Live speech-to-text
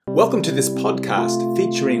Welcome to this podcast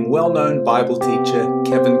featuring well-known Bible teacher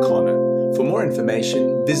Kevin Conner. For more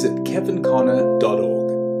information, visit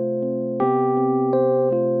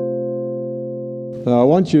kevinconner.org. I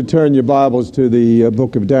want you to turn your Bibles to the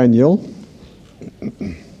book of Daniel.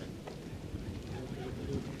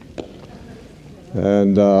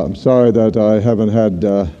 And I'm sorry that I haven't had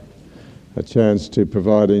a chance to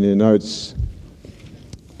provide any notes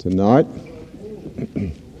tonight.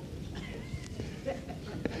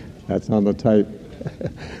 That's on the tape.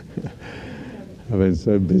 I've been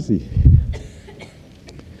so busy.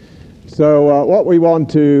 So what we want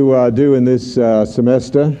to do in this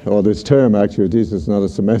semester, or this term actually, it's not a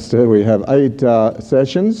semester, we have 8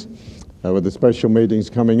 sessions with the special meetings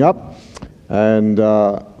coming up. And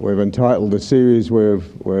we've entitled the series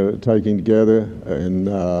we're taking together in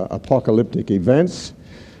apocalyptic events.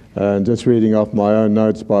 And just reading off my own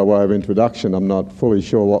notes by way of introduction, I'm not fully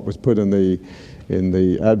sure what was put in the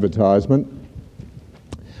advertisement.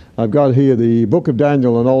 I've got here the book of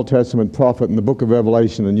Daniel, an Old Testament prophet, and the book of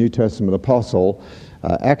Revelation, a New Testament apostle,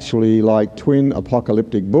 actually like twin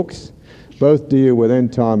apocalyptic books. Both deal with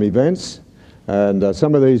end-time events. And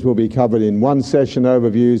some of these will be covered in one session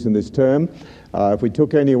overviews in this term. If we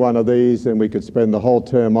took any one of these, then we could spend the whole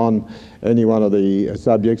term on any one of the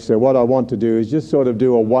subjects. So what I want to do is just sort of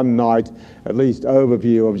do a one-night, at least,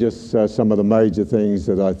 overview of just some of the major things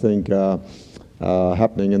that I think are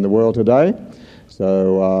happening in the world today.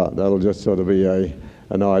 So that'll just sort of be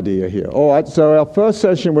an idea here. All right, so our first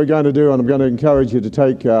session we're going to do, and I'm going to encourage you to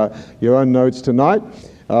take your own notes tonight.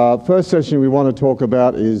 First session we want to talk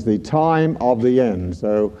about is the time of the end.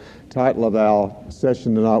 So title of our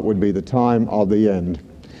session tonight would be the time of the end.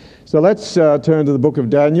 So let's turn to the book of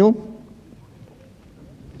Daniel.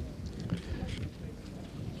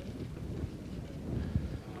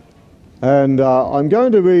 And I'm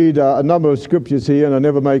going to read a number of scriptures here, and I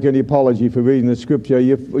never make any apology for reading the scripture.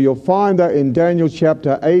 You'll find that in Daniel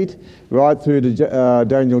chapter 8, right through to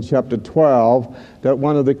Daniel chapter 12, that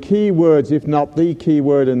one of the key words, if not the key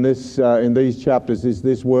word in these chapters, is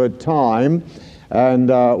this word time. And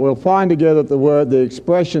we'll find together that the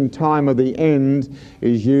expression time of the end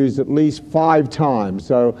is used at least 5 times.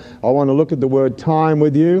 So I want to look at the word time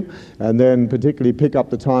with you, and then particularly pick up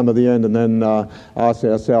the time of the end, and then ask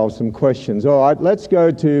ourselves some questions. All right, let's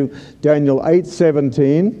go to Daniel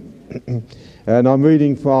 8:17. And I'm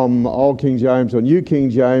reading from Old King James or New King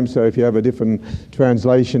James, so if you have a different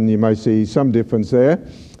translation, you may see some difference there.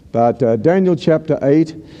 But Daniel chapter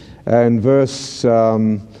 8 and verse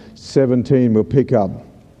 17 we'll pick up.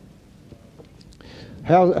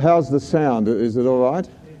 How's the sound? Is it all right?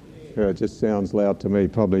 Yeah, it just sounds loud to me,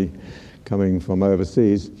 probably coming from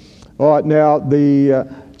overseas. All right, now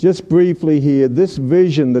just briefly here, this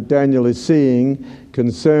vision that Daniel is seeing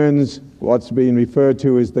concerns what's being referred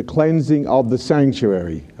to as the cleansing of the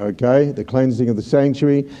sanctuary. Okay, the cleansing of the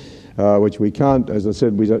sanctuary, which we can't, as I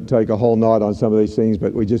said, we don't take a whole night on some of these things,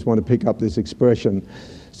 but we just want to pick up this expression.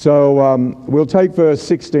 So we'll take verse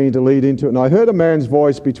 16 to lead into it. And I heard a man's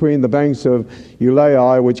voice between the banks of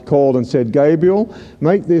Ulai, which called and said, Gabriel,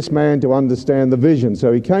 make this man to understand the vision.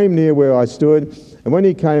 So he came near where I stood, and when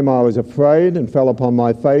he came I was afraid and fell upon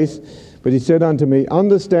my face. But he said unto me,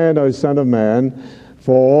 understand, O son of man,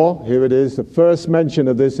 for, here it is, the first mention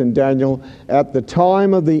of this in Daniel, at the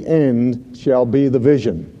time of the end shall be the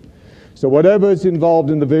vision. So whatever is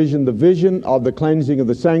involved in the vision of the cleansing of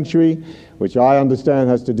the sanctuary, which I understand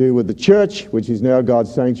has to do with the church, which is now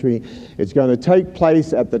God's sanctuary, it's going to take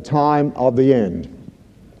place at the time of the end.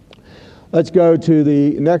 Let's go to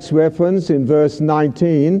the next reference in verse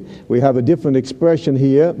 19. We have a different expression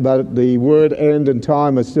here, but the word end and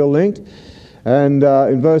time are still linked. And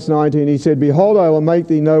in verse 19 he said, Behold, I will make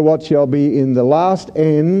thee know what shall be in the last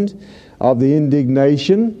end of the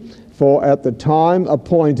indignation, for at the time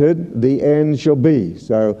appointed the end shall be.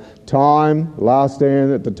 So time, last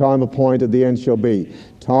end, at the time appointed the end shall be.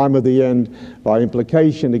 Time of the end by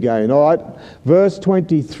implication again. All right, verse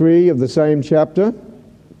 23 of the same chapter.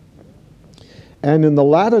 And in the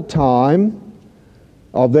latter time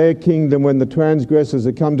of their kingdom, when the transgressors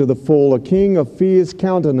are come to the fall, a king of fierce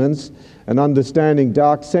countenance and understanding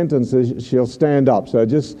dark sentences shall stand up. So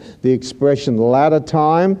just the expression latter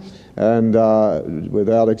time, and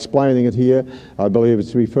without explaining it here, I believe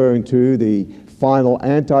it's referring to the final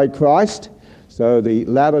Antichrist. So the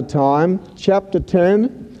latter time, chapter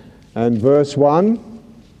 10 and verse 1.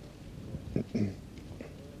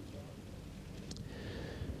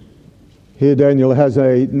 Here Daniel has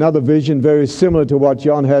another vision very similar to what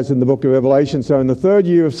John has in the book of Revelation. So in the 3rd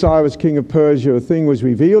year of Cyrus, king of Persia, a thing was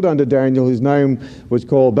revealed unto Daniel. His name was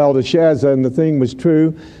called Belteshazzar, and the thing was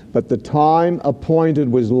true, but the time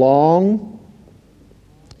appointed was long.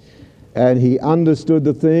 And he understood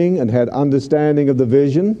the thing and had understanding of the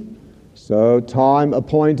vision. So time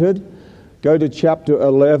appointed. Go to chapter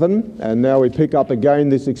 11, and now we pick up again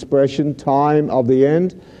this expression, time of the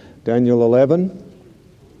end, Daniel 11.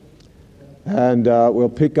 And we'll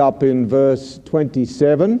pick up in verse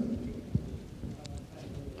 27,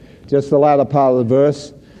 just the latter part of the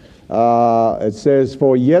verse. It says,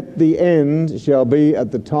 "For yet the end shall be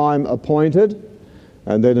at the time appointed."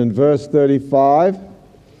 And then in verse 35,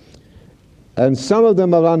 "And some of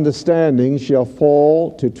them of understanding shall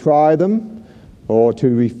fall to try them," or to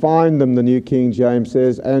refine them, the New King James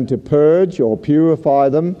says, "and to purge or purify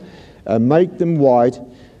them and make them white."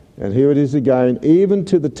 And here it is again, "even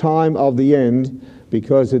to the time of the end,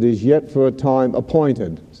 because it is yet for a time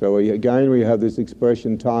appointed." So we have this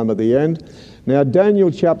expression, time of the end. Now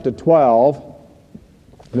Daniel chapter 12,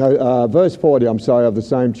 verse 40, of the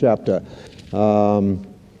same chapter.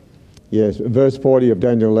 Verse 40 of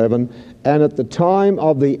Daniel 11. "And at the time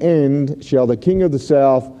of the end shall the king of the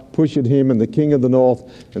south push at him, and the king of the north,"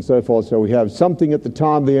 and so forth. So we have something at the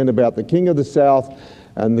time of the end about the king of the south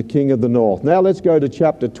and the king of the north. Now let's go to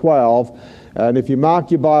chapter 12, and if you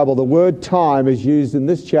mark your Bible, the word time is used in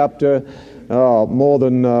this chapter more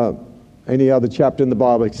than any other chapter in the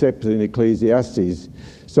Bible except in Ecclesiastes.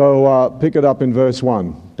 So pick it up in verse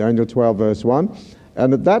 1, Daniel 12 verse 1.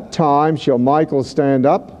 "And at that time shall Michael stand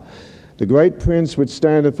up, the great prince which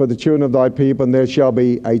standeth for the children of thy people, and there shall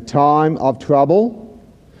be a time of trouble,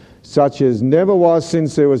 such as never was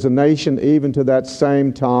since there was a nation, even to that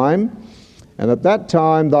same time. And at that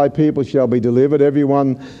time thy people shall be delivered, every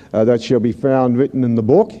one that shall be found written in the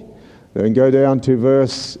book." Then go down to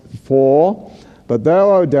verse 4. "But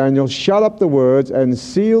thou, O Daniel, shut up the words and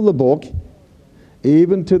seal the book,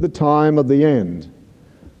 even to the time of the end."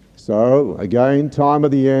 So again, time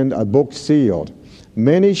of the end, a book sealed.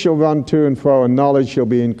 "Many shall run to and fro, and knowledge shall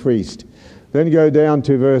be increased." Then go down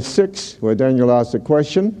to verse 6, where Daniel asks a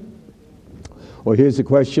question. Or here's the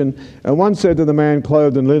question. "And one said to the man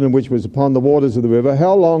clothed in linen, which was upon the waters of the river,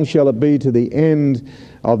 How long shall it be to the end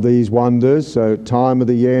of these wonders?" So time of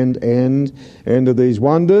the end of these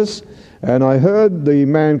wonders. "And I heard the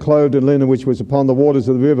man clothed in linen, which was upon the waters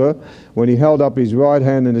of the river, when he held up his right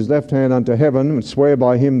hand and his left hand unto heaven, and swear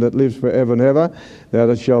by him that lives for ever and ever, that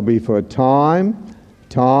it shall be for a time,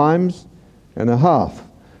 times, and a half."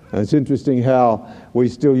 And it's interesting how we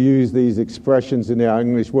still use these expressions in our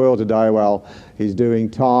English world today. Well, he's doing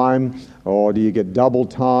time, or do you get double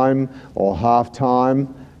time, or half time?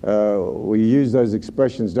 We use those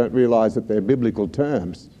expressions, don't realize that they're biblical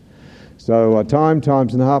terms. So time,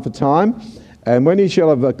 times, and half a time. "And when he shall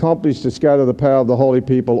have accomplished to scatter the power of the holy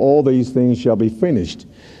people, all these things shall be finished."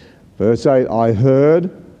 Verse 8, "I heard,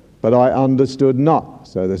 but I understood not."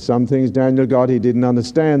 So there's some things Daniel got he didn't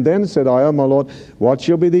understand. "Then said I, O my Lord, what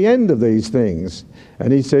shall be the end of these things?"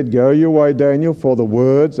 And he said, "Go your way, Daniel, for the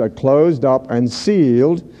words are closed up and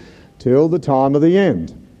sealed till the time of the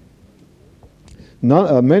end.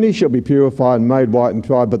 Many shall be purified and made white and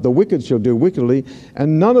tried, but the wicked shall do wickedly,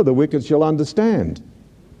 and none of the wicked shall understand.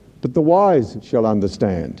 But the wise shall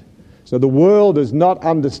understand." So the world does not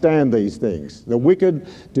understand these things. The wicked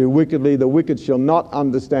do wickedly, the wicked shall not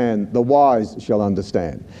understand, the wise shall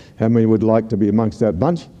understand. How many would like to be amongst that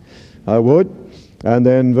bunch? I would. And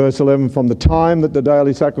then verse 11, "From the time that the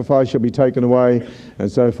daily sacrifice shall be taken away,"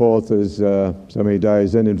 and so forth, as so many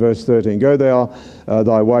days. Then in verse 13, "Go thou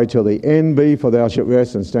thy way till the end be, for thou shalt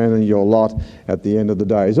rest and stand in your lot at the end of the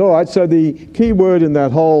days." All right, so the key word in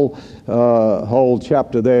that whole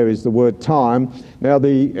chapter there is the word time. Now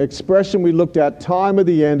the expression we looked at, time of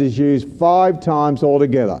the end, is used 5 times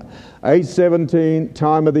altogether. 8:17,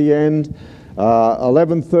 time of the end.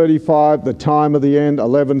 11:35, the time of the end.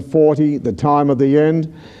 11:40, the time of the end.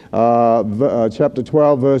 Chapter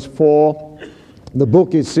 12, verse 4, the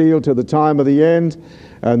book is sealed to the time of the end.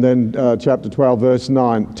 And then chapter 12, verse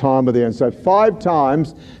 9, time of the end. So 5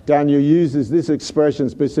 times Daniel uses this expression,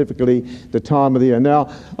 specifically the time of the end. Now,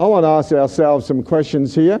 I want to ask ourselves some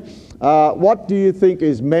questions here. What do you think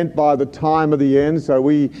is meant by the time of the end? So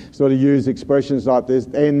we sort of use expressions like this,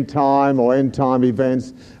 end time or end time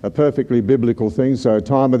events, a perfectly biblical thing, so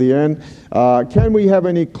time of the end. Can we have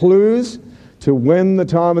any clues to when the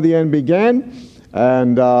time of the end began?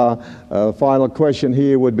 And final question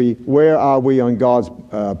here would be, where are we on God's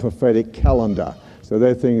prophetic calendar? So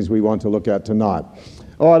they're things we want to look at tonight.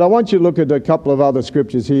 All right, I want you to look at a couple of other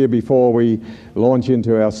scriptures here before we launch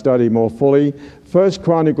into our study more fully. 1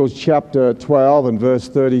 Chronicles chapter 12 and verse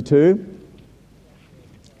 32.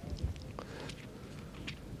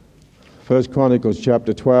 1 Chronicles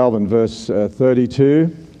chapter 12 and verse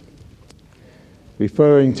 32,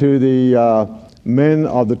 referring to the men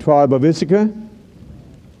of the tribe of Issachar.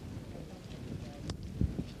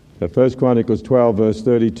 1 Chronicles 12 verse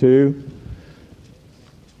 32.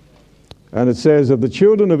 And it says, of the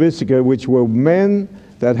children of Issachar, which were men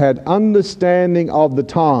that had understanding of the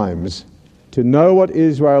times, to know what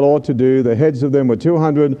Israel ought to do, the heads of them were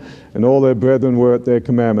 200, and all their brethren were at their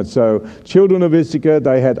commandments. So, children of Issachar,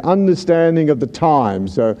 they had understanding of the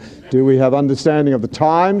times. So, do we have understanding of the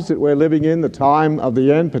times that we're living in, the time of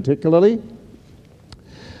the end particularly?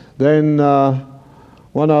 Then,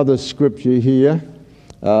 one other scripture here,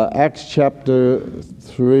 Acts chapter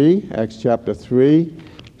 3,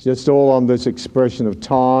 just all on this expression of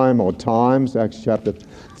time or times, Acts chapter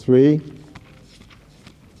 3.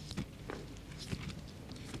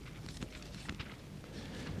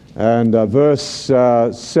 And verse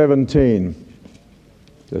 17,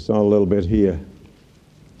 just on a little bit here.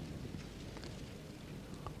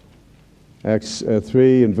 Acts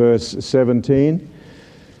 3 and verse 17.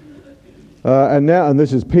 And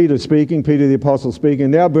this is Peter speaking, Peter the Apostle speaking.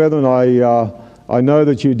 Now, brethren, I know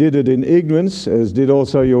that you did it in ignorance, as did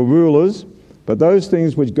also your rulers. But those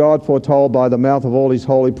things which God foretold by the mouth of all his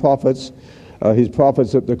holy prophets,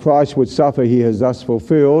 that the Christ would suffer, he has thus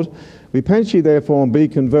fulfilled. Repent ye therefore and be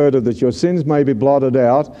converted, that your sins may be blotted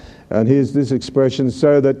out. And here's this expression,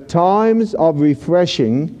 so that times of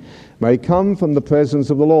refreshing may come from the presence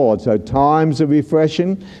of the Lord. So times of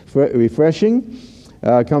refreshing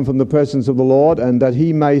come from the presence of the Lord, and that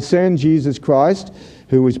he may send Jesus Christ,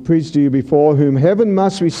 who was preached to you before, whom heaven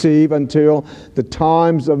must receive until the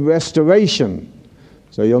times of restoration.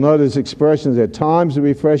 So you'll notice expressions there, times of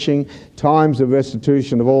refreshing, times of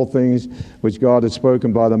restitution of all things which God has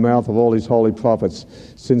spoken by the mouth of all his holy prophets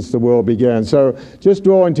since the world began. So just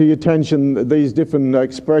drawing to your attention these different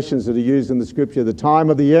expressions that are used in the scripture, the time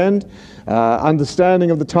of the end,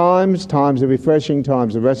 understanding of the times, times of refreshing,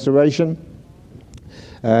 times of restoration,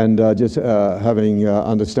 and just having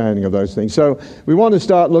understanding of those things. So we want to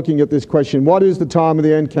start looking at this question, what is the time of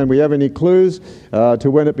the end? Can we have any clues to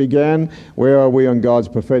when it began? Where are we on God's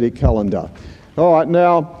prophetic calendar? All right,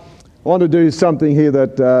 now I want to do something here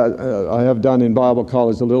that I have done in Bible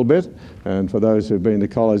college a little bit, and for those who've been to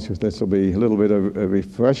college, this will be a little bit of a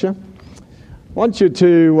refresher. I want you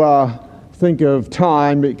to think of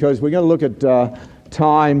time, because we're going to look at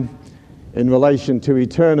time in relation to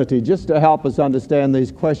eternity, just to help us understand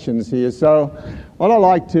these questions here. So what I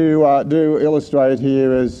like to illustrate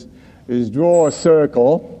here is draw a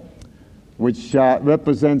circle which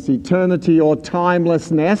represents eternity or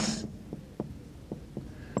timelessness.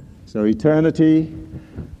 So eternity,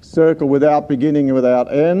 circle without beginning and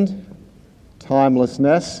without end,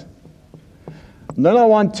 timelessness. And then I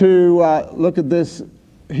want to look at this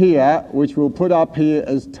here, which we'll put up here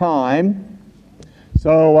as time.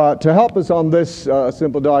 So to help us on this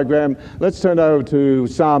simple diagram, let's turn over to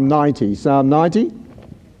Psalm 90. Psalm 90.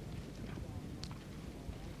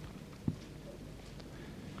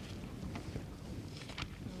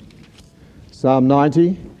 Psalm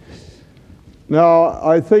 90. Now,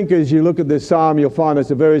 I think as you look at this psalm, you'll find it's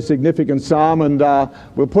a very significant psalm, and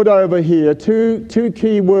we'll put over here two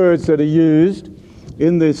key words that are used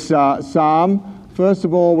in this psalm. First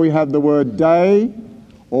of all, we have the word day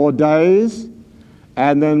or days.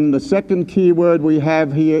 And then the second key word we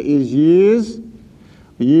have here is years,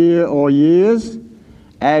 year or years.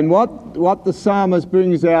 And what the psalmist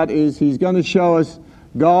brings out is he's going to show us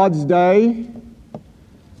God's day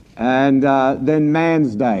and then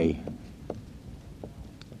man's day.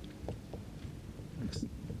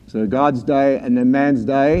 So God's day and then man's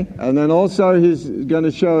day. And then also he's going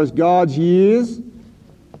to show us God's years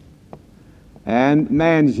and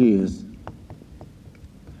man's years.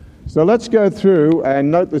 So let's go through and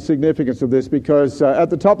note the significance of this, because at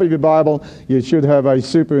the top of your Bible you should have a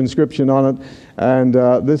super inscription on it, and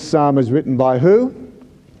this psalm is written by who?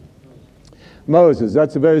 Moses.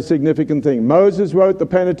 That's a very significant thing. Moses wrote the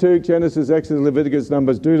Pentateuch, Genesis, Exodus, Leviticus,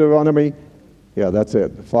 Numbers, Deuteronomy. Yeah, that's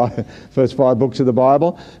it. First 5 books of the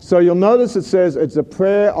Bible. So you'll notice it says it's a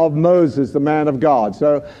prayer of Moses, the man of God.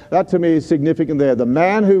 So that to me is significant there. The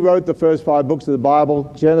man who wrote the first 5 books of the Bible,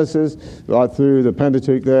 Genesis, right through the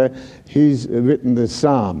Pentateuch there, he's written this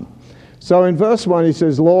psalm. So in verse 1 he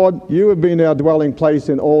says, Lord, you have been our dwelling place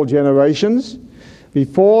in all generations.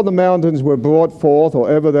 before the mountains were brought forth, or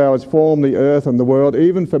ever thou hast formed the earth and the world,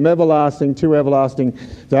 even from everlasting to everlasting,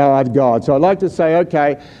 thou art God. So I'd like to say,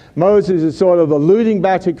 okay, Moses is sort of alluding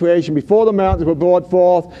back to creation. Before the mountains were brought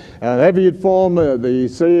forth, and ever you'd formed the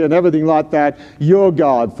sea and everything like that, you're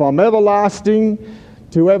God. From everlasting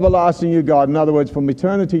to everlasting, you're God. In other words, from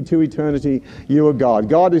eternity to eternity, you are God.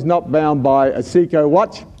 God is not bound by a Seiko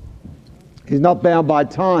watch. He's not bound by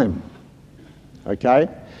time. Okay?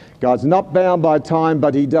 God's not bound by time,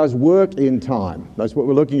 but he does work in time. That's what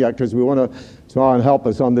we're looking at, because we want to try and help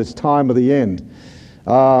us on this time of the end.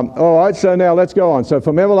 All right, so now let's go on. So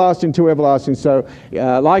from everlasting to everlasting, so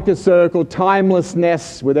like a circle,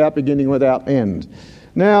 timelessness, without beginning, without end.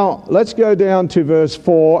 Now, let's go down to verse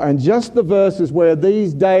 4, and just the verses where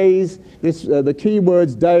these days, the key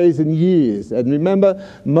words days and years. And remember,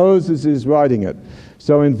 Moses is writing it.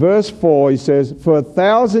 So in verse 4 he says, "For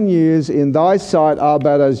 1,000 years in thy sight are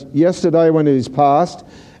but as yesterday when it is past,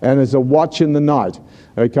 and as a watch in the night."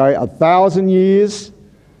 Okay, 1,000 years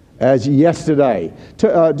as yesterday.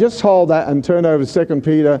 Just hold that and turn over to 2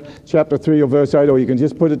 Peter chapter 3 or verse 8, or you can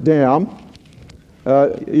just put it down.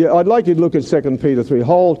 I'd like you to look at 2 Peter 3.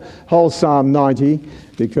 Hold Psalm 90,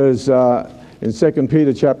 because in 2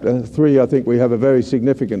 Peter chapter 3 I think we have a very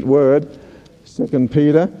significant word. 2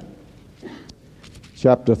 Peter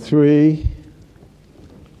chapter 3.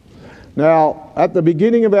 Now, at the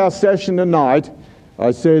beginning of our session tonight, I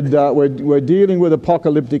said we're dealing with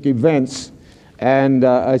apocalyptic events, and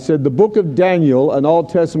I said the book of Daniel, an Old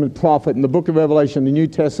Testament prophet, and the book of Revelation, the New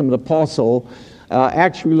Testament apostle, are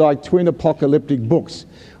actually like twin apocalyptic books.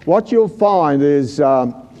 What you'll find is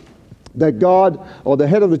that God, or the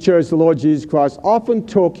head of the church, the Lord Jesus Christ, often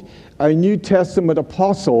took a New Testament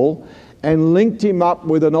apostle and linked him up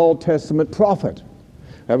with an Old Testament prophet.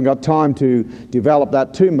 I haven't got time to develop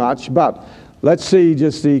that too much, but let's see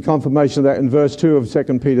just the confirmation of that in verse 2 of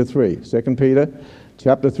 2 Peter 3. 2 Peter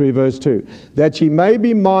chapter 3, verse 2. "That ye may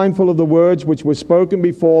be mindful of the words which were spoken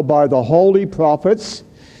before by the holy prophets,"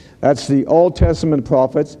 that's the Old Testament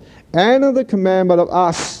prophets, "and of the commandment of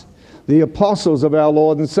us, the apostles of our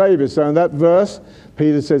Lord and Savior." So in that verse,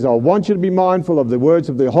 Peter says, I want you to be mindful of the words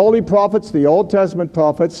of the holy prophets, the Old Testament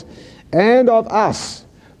prophets, and of us,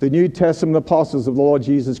 the New Testament apostles of the Lord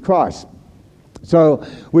Jesus Christ. So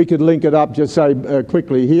we could link it up, just say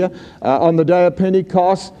quickly here. On the day of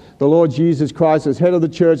Pentecost, the Lord Jesus Christ, as head of the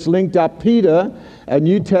church, linked up Peter, a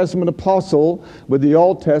New Testament apostle, with the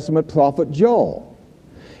Old Testament prophet Joel.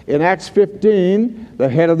 In Acts 15, the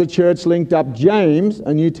head of the church linked up James,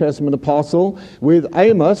 a New Testament apostle, with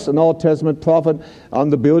Amos, an Old Testament prophet, on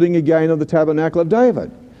the building again of the tabernacle of David.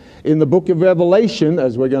 In the book of Revelation,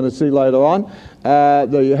 as we're going to see later on,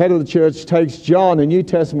 the head of the church takes John, a New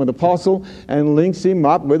Testament apostle, and links him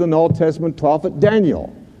up with an Old Testament prophet,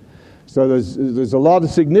 Daniel. So there's a lot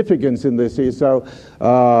of significance in this here. So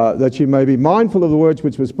that you may be mindful of the words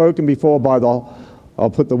which were spoken before by the,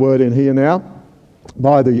 I'll put the word in here now,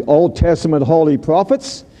 by the Old Testament holy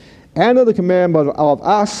prophets, and of the commandment of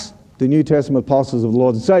us, the New Testament apostles of the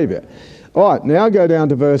Lord and Savior. All right, now go down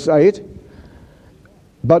to verse 8.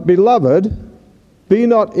 "But beloved, be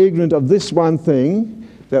not ignorant of this one thing,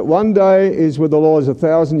 that one day is with the Lord as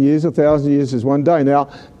 1,000 years is one day." Now,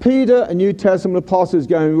 Peter, a New Testament apostle, is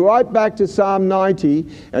going right back to Psalm 90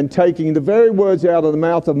 and taking the very words out of the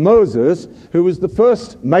mouth of Moses, who was the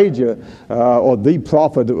first major, or the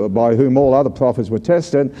prophet by whom all other prophets were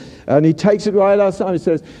tested, and he takes it right outside. He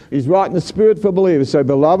says, he's writing to Spirit-filled believers. So,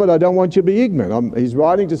 beloved, I don't want you to be ignorant. He's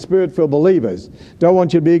writing to Spirit-filled believers. Don't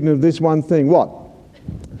want you to be ignorant of this one thing. What?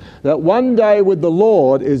 That one day with the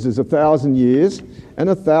Lord is as 1,000 years, and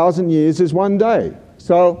 1,000 years is one day.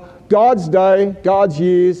 So God's day, God's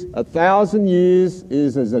years, 1,000 years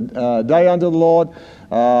is as a day unto the Lord.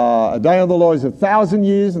 A day unto the Lord is 1,000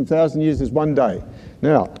 years, and 1,000 years is one day.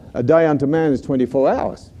 Now, a day unto man is 24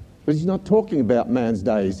 hours. But he's not talking about man's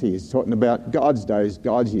days here. He's talking about God's days,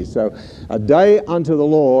 God's years. So a day unto the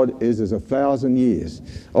Lord is as 1,000 years.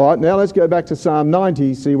 All right, now let's go back to Psalm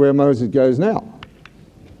 90, see where Moses goes now.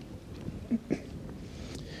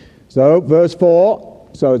 So, verse 4,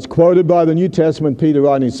 so it's quoted by the New Testament, Peter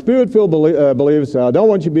writing, Spirit-filled believers, I don't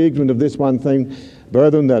want you to be ignorant of this one thing,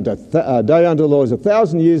 brethren, that a day unto the Lord is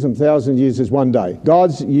 1,000 years, and 1,000 years is one day.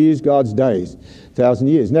 God's years, God's days, 1,000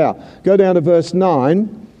 years. Now, go down to verse 9,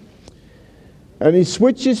 and he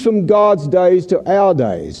switches from God's days to our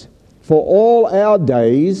days. For all our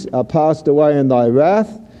days are passed away in thy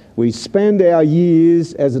wrath. We spend our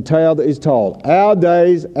years as a tale that is told. Our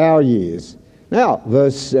days, our years. Now,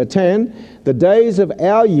 verse 10, the days of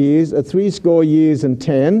our years are 80 years and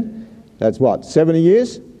 10. That's what, 70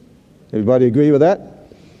 years? Everybody agree with that?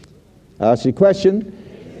 Ask your question.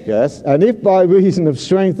 Yes. And if by reason of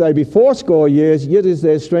strength they be fourscore years, yet is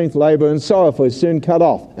their strength labour and sorrow, for it's soon cut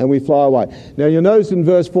off, and we fly away. Now you notice in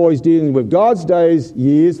verse 4 he's dealing with God's days,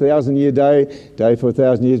 years, 1,000-year day for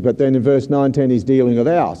 1,000 years, but then in verse 9, 10 he's dealing with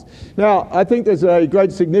ours. Now I think there's a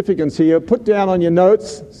great significance here. Put down on your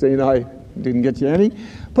notes, seeing I didn't get you any,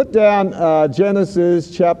 put down Genesis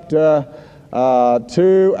chapter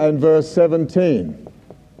 2 and verse 17.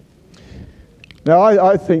 Now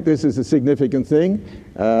I think this is a significant thing.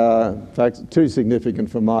 In fact, too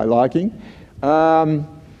significant for my liking.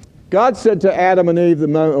 God said to Adam and Eve,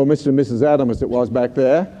 or Mr. and Mrs. Adam as it was back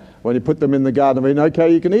there, when he put them in the Garden of Eden,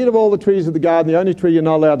 okay, you can eat of all the trees of the garden, the only tree you're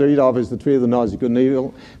not allowed to eat of is the tree of the knowledge of good and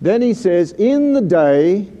evil. Then he says, in the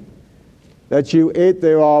day that you eat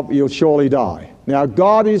thereof, you'll surely die. Now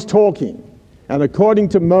God is talking, and according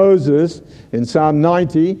to Moses in Psalm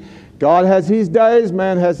 90, God has his days,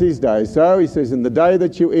 man has his days. So he says, in the day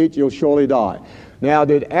that you eat, you'll surely die. Now,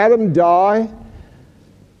 did Adam die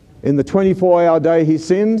in the 24-hour day he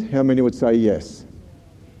sinned? How many would say yes?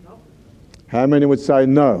 No. How many would say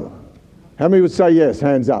no? How many would say yes?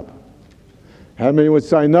 Hands up. How many would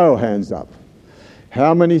say no? Hands up.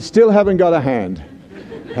 How many still haven't got a hand?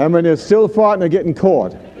 How many are still frightened of getting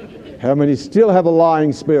caught? How many still have a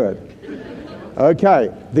lying spirit?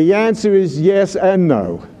 Okay, the answer is yes and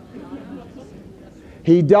no.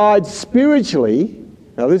 He died spiritually.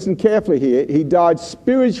 Now listen carefully here. He died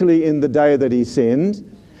spiritually in the day that he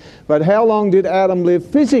sinned. But how long did Adam live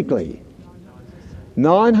physically?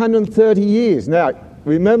 930 years. Now,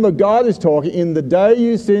 remember, God is talking, in the day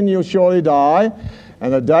you sin, you'll surely die.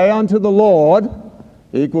 And a day unto the Lord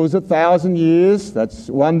equals 1,000 years. That's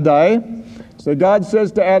one day. So God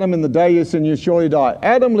says to Adam, in the day you sin, you'll surely die.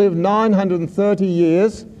 Adam lived 930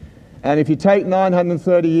 years. And if you take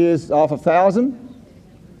 930 years off 1,000,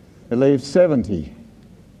 it leaves 70.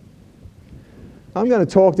 I'm going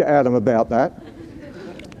to talk to Adam about that,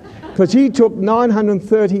 because he took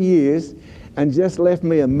 930 years and just left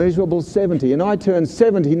me a miserable 70, and I turn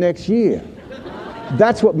 70 next year.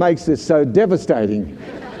 That's what makes this so devastating.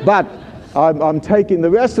 But I'm taking the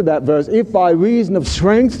rest of that verse. If by reason of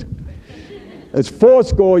strength, it's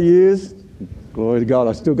fourscore years, glory to God,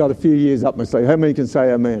 I've still got a few years up my sleeve. How many can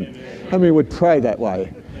say amen? How many would pray that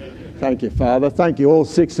way? Thank you, Father. Thank you, all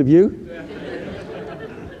 6 of you.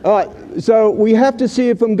 All right. So we have to see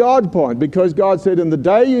it from God's point, because God said, in the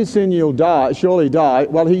day you sin, you'll die, surely die.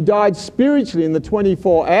 Well, he died spiritually in the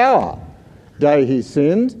 24-hour day he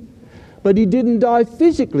sinned, but he didn't die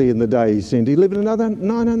physically in the day he sinned. He lived another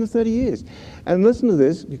 930 years. And listen to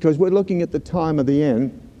this, because we're looking at the time of the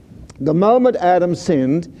end. The moment Adam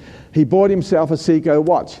sinned, he bought himself a Seiko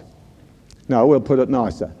watch. No, we'll put it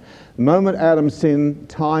nicer. The moment Adam sinned,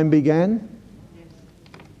 time began.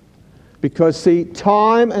 Because, see,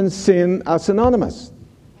 time and sin are synonymous.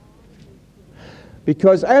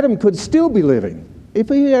 Because Adam could still be living. If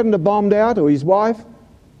he hadn't have bombed out, or his wife,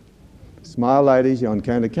 smile ladies, you're on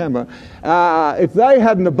camera, if they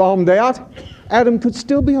hadn't have bombed out, Adam could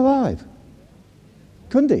still be alive.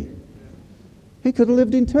 Couldn't he? He could have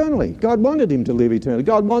lived eternally. God wanted him to live eternally.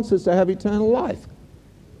 God wants us to have eternal life.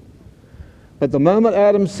 But the moment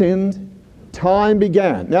Adam sinned, time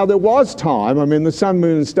began. Now there was time. I mean, the sun,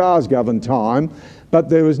 moon and stars governed time, but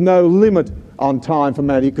there was no limit on time for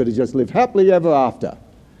man. He could have just lived happily ever after.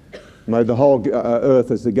 Made the whole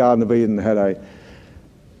earth as the Garden of Eden had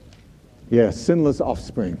a, sinless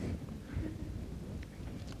offspring.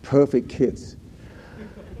 Perfect kids.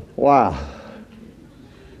 Wow.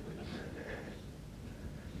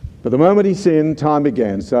 But the moment he sinned, time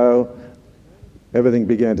began. So everything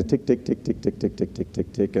began to tick, tick, tick, tick, tick, tick, tick, tick,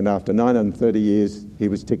 tick, tick, and after 930 years, he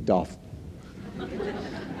was ticked off.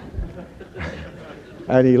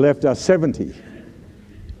 And he left us 70.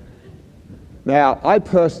 Now, I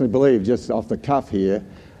personally believe, just off the cuff here,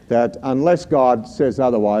 that unless God says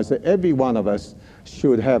otherwise, that every one of us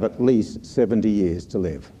should have at least 70 years to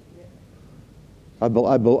live. I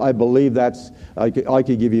believe that's, I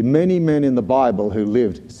could give you many men in the Bible who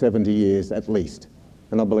lived 70 years at least.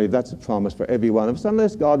 And I believe that's a promise for every one of us,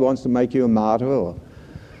 unless God wants to make you a martyr or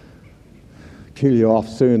kill you off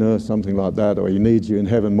sooner or something like that, or he needs you in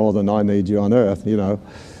heaven more than I need you on earth,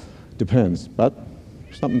 depends. But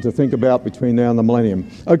something to think about between now and the millennium.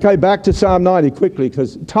 Okay, back to Psalm 90 quickly,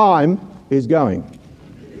 because time is going.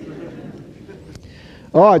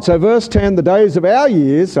 All right, so verse 10, the days of our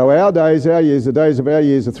years, so our days, our years, the days of our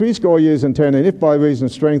years are 70 years and 10, and if by reason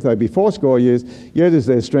of strength they be 80 years, yet is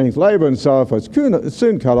their strength labour and sorrow, for it's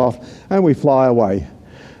soon cut off, and we fly away.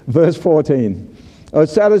 Verse 14, O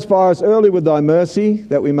satisfy us early with thy mercy,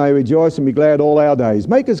 that we may rejoice and be glad all our days.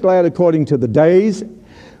 Make us glad according to the days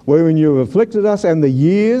wherein you have afflicted us, and the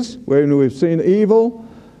years wherein we've seen evil.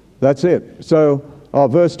 That's it. So,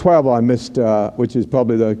 verse 12 I missed, which is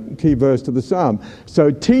probably the key verse to the psalm.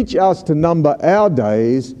 So teach us to number our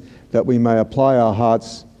days, that we may apply our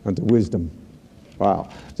hearts unto wisdom. Wow.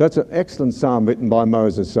 So that's an excellent psalm written by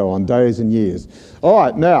Moses, so on days and years. All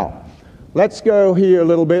right, now, let's go here a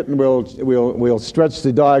little bit, and we'll stretch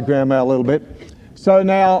the diagram out a little bit. So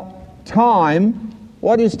now, time.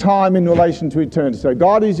 What is time in relation to eternity? So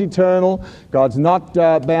God is eternal. God's not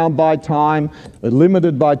bound by time,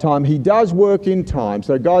 limited by time. He does work in time.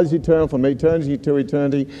 So God is eternal from eternity to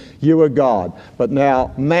eternity. You are God. But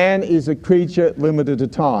now man is a creature limited to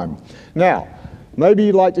time. Now, maybe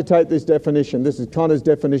you'd like to take this definition. This is Connor's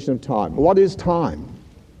definition of time. What is time?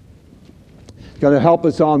 It's going to help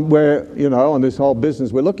us on where, on this whole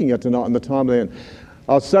business we're looking at tonight and the time of the end.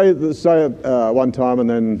 I'll say it one time and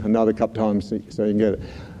then another couple times so you can get it.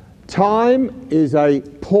 Time is a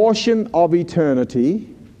portion of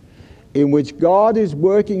eternity in which God is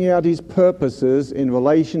working out his purposes in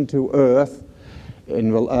relation to earth,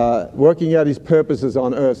 working out his purposes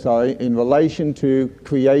on earth, in relation to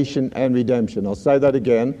creation and redemption. I'll say that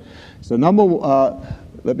again. So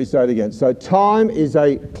let me say it again. So time is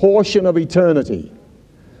a portion of eternity.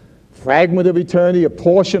 Fragment of eternity, a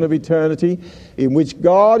portion of eternity, in which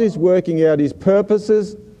God is working out his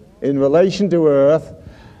purposes in relation to earth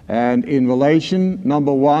and in relation,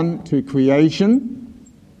 number one, to creation.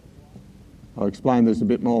 I'll explain this a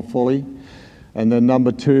bit more fully. And then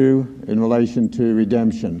number two, in relation to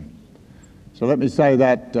redemption. So let me say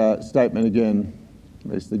that statement again.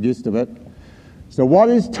 That's the gist of it. So what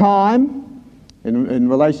is time in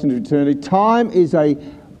relation to eternity? Time is a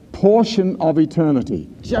portion of eternity,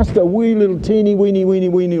 just a wee little teeny weeny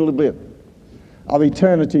little bit of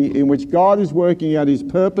eternity in which God is working out his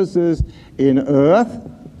purposes in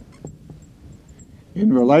earth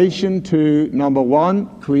in relation to, number one,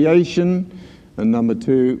 creation, and number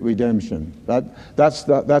two, redemption. That's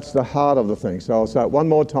the heart of the thing. So I'll say it one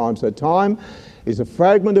more time. So time is a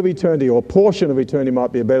fragment of eternity, or portion of eternity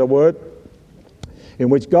might be a better word, in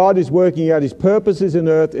which God is working out his purposes in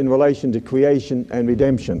earth in relation to creation and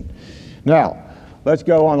redemption. Now, let's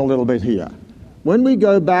go on a little bit here. When we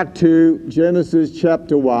go back to Genesis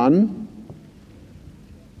chapter 1,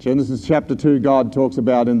 Genesis chapter 2, God talks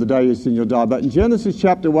about in the day you sin, you'll die. But in Genesis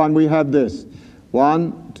chapter 1, we have this.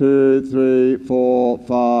 1, 2, 3, 4,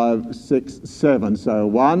 5, 6, 7. So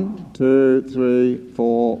 1, 2, 3,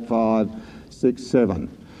 4, 5, 6,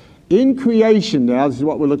 7. In creation now, this is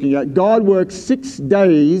what we're looking at, God worked 6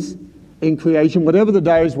 days in creation, whatever the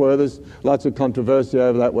days were. There's lots of controversy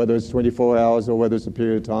over that, whether it's 24 hours or whether it's a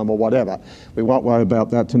period of time or whatever. We won't worry about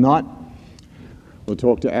that tonight. We'll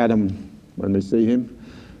talk to Adam when we see him,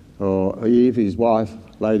 or Eve, his wife,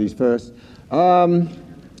 ladies first.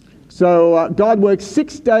 So God worked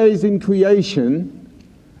 6 days in creation,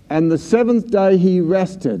 and the 7th day he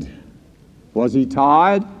rested. Was he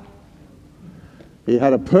tired? He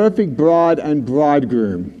had a perfect bride and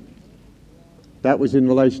bridegroom. That was in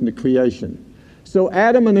relation to creation. So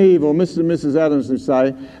Adam and Eve, or Mr. and Mrs. Adams would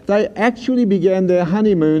say, they actually began their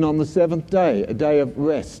honeymoon on the 7th day, a day of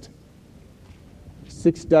rest.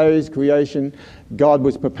 6 days creation. God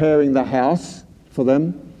was preparing the house for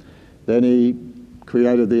them. Then he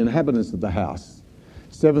created the inhabitants of the house.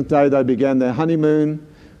 7th day they began their honeymoon,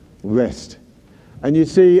 rest. And you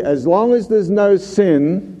see, as long as there's no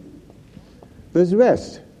sin, there's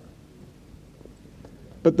rest.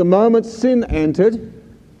 But the moment sin entered,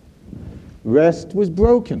 rest was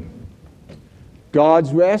broken.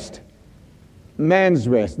 God's rest, man's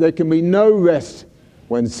rest. There can be no rest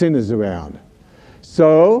when sin is around.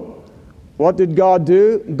 So, what did God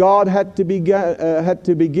do? God had to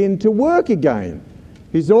begin to work again.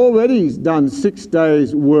 He's already done 6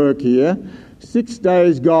 days work here. 6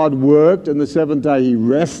 days God worked, and the 7th day he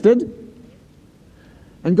rested.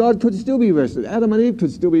 And God could still be rested. Adam and Eve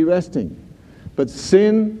could still be resting. But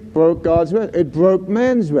sin broke God's rest. It broke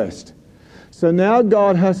man's rest. So now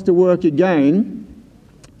God has to work again.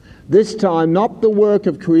 This time not the work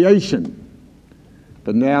of creation,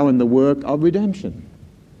 but now in the work of redemption.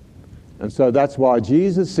 And so that's why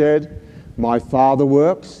Jesus said, my Father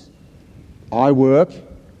works, I work,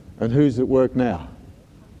 and who's at work now?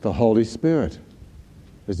 The Holy Spirit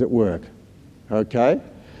is at work. Okay?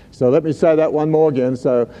 So let me say that one more again.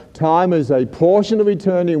 So time is a portion of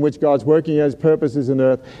eternity in which God's working out his purposes in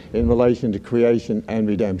earth in relation to creation and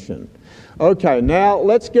redemption. Okay, now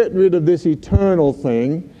let's get rid of this eternal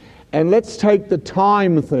thing and let's take the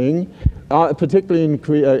time thing, particularly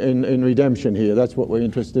in redemption here. That's what we're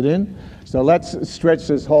interested in. So let's stretch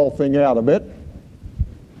this whole thing out a bit.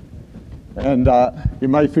 And you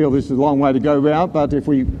may feel this is a long way to go round, but if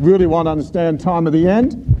we really want to understand time of the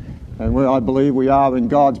end, and where I believe we are in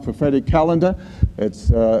God's prophetic calendar, it's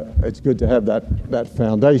good to have that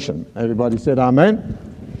foundation. Everybody said amen?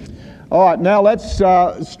 All right, now let's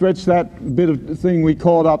stretch that bit of thing we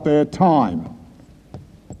called up there, time.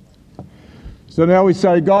 So now we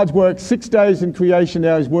say God's worked 6 days in creation,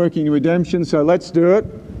 now he's working in redemption, so let's do it.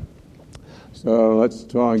 So let's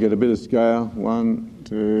try and get a bit of scale. 1,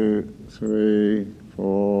 2, 3,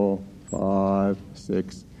 4, 5,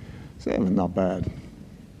 6, 7, not bad.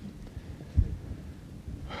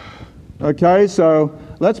 Okay, so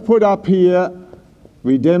let's put up here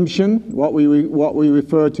redemption, what we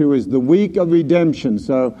refer to as the week of redemption.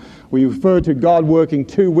 So we refer to God working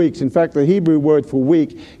 2 weeks. In fact, the Hebrew word for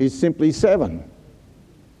week is simply 7.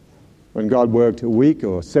 When God worked a week,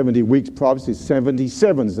 or 70 weeks probably,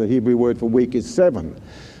 77 is the Hebrew word for week is 7.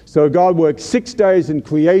 So God worked 6 days in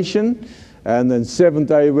creation and then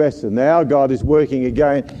 7-day rest. And now God is working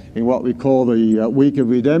again in what we call the week of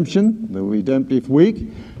redemption, the redemptive week.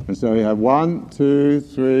 And so we have 1, 2,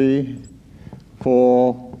 3,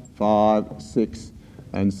 4, 5, 6,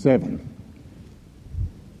 and 7.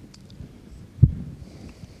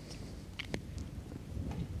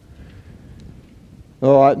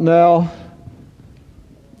 All right, now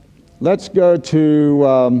let's go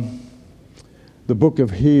to the book of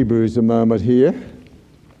Hebrews a moment here.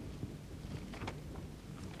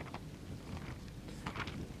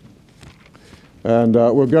 And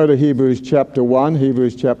we'll go to Hebrews chapter 1,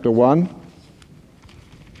 Hebrews chapter 1.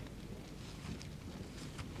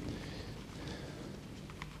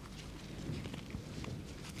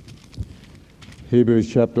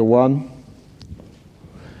 Hebrews chapter 1.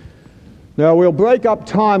 Now we'll break up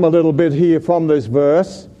time a little bit here from this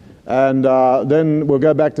verse, and then we'll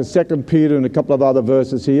go back to 2 Peter and a couple of other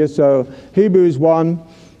verses here. So Hebrews 1,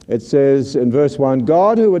 it says in verse 1,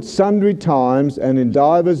 God who at sundry times and in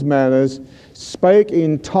divers manners spake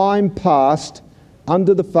in time past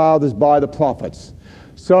unto the fathers by the prophets.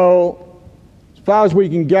 So as far as we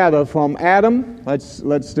can gather from Adam,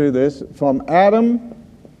 let's do this, from Adam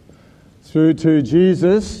through to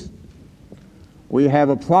Jesus, we have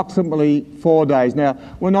approximately 4 days. Now,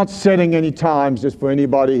 we're not setting any times just for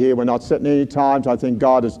anybody here. We're not setting any times. I think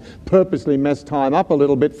God has purposely messed time up a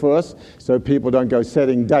little bit for us so people don't go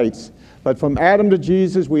setting dates. But from Adam to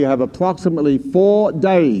Jesus, we have approximately 4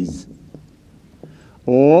 days,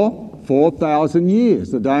 or 4,000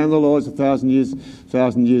 years. The day of the Lord is 1,000 years.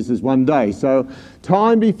 1,000 years is 1 day. So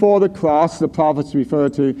time before the cross, the prophets refer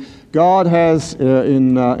to, God has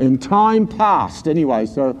in time past, anyway,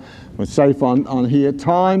 so we're safe on here,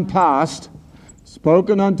 time past,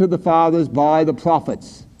 spoken unto the fathers by the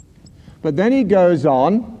prophets. But then he goes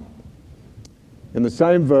on, in the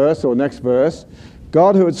same verse, or next verse,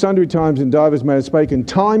 God who at sundry times in divers manners spake in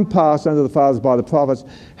time past unto the fathers by the prophets,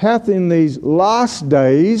 hath in these last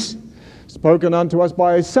days spoken unto us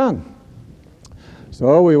by his Son.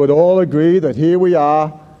 So we would all agree that here we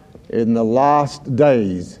are in the last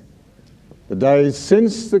days. The days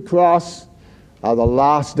since the cross are the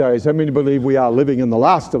last days. How many believe we are living in the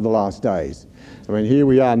last of the last days? I mean, here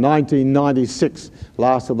we are, 1996,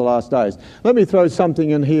 last of the last days. Let me throw something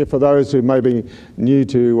in here for those who may be new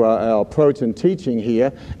to our approach and teaching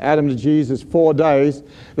here. Adam to Jesus, 4 days.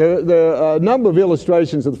 There are a number of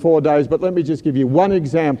illustrations of the 4 days, but let me just give you one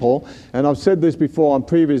example. And I've said this before on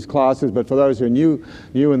previous classes, but for those who are new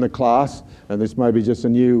in the class, and this may be just a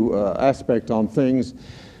new aspect on things,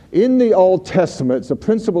 in the Old Testament, it's a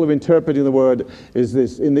principle of interpreting the word is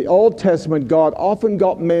this. In the Old Testament, God often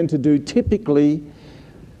got men to do typically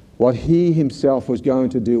what he himself was going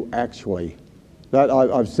to do actually. That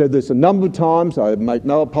I've said this a number of times. I make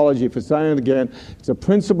no apology for saying it again. It's a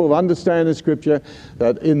principle of understanding Scripture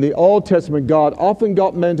that in the Old Testament, God often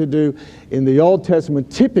got men to do in the Old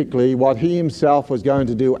Testament typically what he himself was going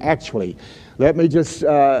to do actually. Let me just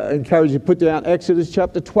encourage you to put down Exodus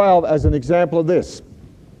chapter 12 as an example of this.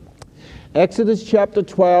 Exodus chapter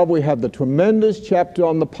 12, we have the tremendous chapter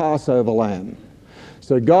on the Passover lamb.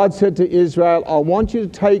 So God said to Israel, I want you to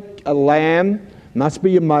take a lamb, must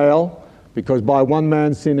be a male, because by one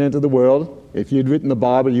man sin entered the world. If you'd written the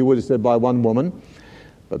Bible, you would have said by one woman.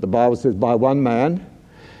 But the Bible says by one man.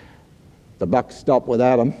 The buck stopped with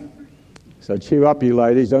Adam. So cheer up, you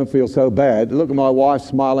ladies, don't feel so bad. Look at my wife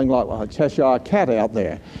smiling like a Cheshire cat out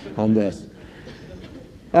there on this.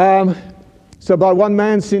 So by one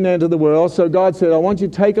man sin entered the world. So God said, I want you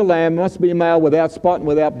to take a lamb, must be a male, without spot and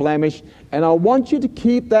without blemish, and I want you to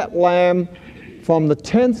keep that lamb from the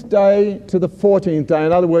 10th day to the 14th day.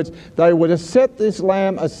 In other words, they were to set this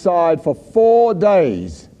lamb aside for 4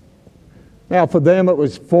 days. Now, for them, it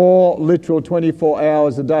was 4 literal 24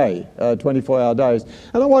 hours a day, 24-hour days.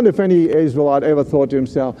 And I wonder if any Israelite ever thought to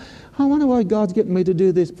himself, I wonder why God's getting me to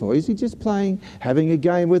do this for. Is he just playing, having a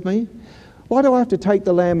game with me? Why do I have to take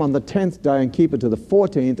the lamb on the 10th day and keep it to the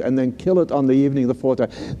 14th and then kill it on the evening of the 4th day?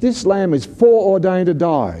 This lamb is foreordained to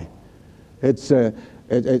die.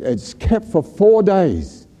 It's kept for 4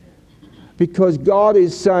 days. Because God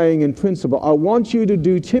is saying in principle, I want you to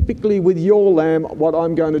do typically with your lamb what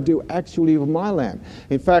I'm going to do actually with my lamb.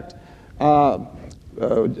 In fact, you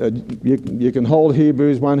can hold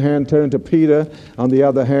Hebrews one hand, turn to Peter on the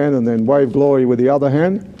other hand, and then wave glory with the other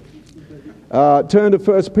hand. Turn to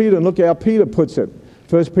 1 Peter and look how Peter puts it.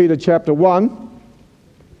 1 Peter chapter 1.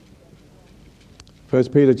 1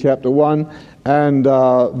 Peter chapter 1 and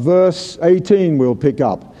verse 18 we'll pick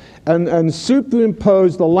up. And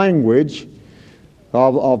superimpose the language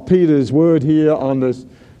of Peter's word here on this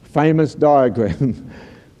famous diagram.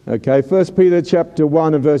 Okay, 1 Peter chapter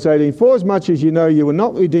 1 and verse 18. For as much as you know you were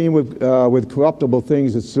not redeemed with corruptible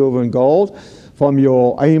things as silver and gold from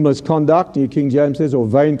your aimless conduct, New King James says, or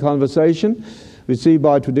vain conversation, received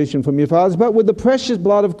by tradition from your fathers, but with the precious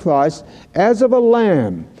blood of Christ, as of a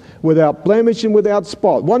lamb, without blemish and without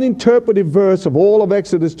spot. One interpretive verse of all of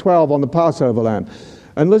Exodus 12 on the Passover lamb.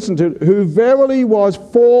 And listen to it, who verily was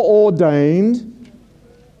foreordained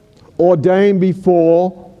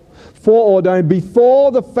before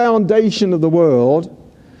the foundation of the world,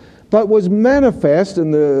 but was manifest,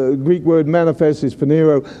 and the Greek word manifest is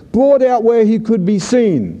phaneroo, brought out where he could be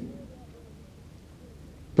seen,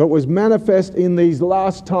 but was manifest in these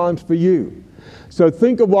last times for you. So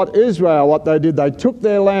think of what they did. They took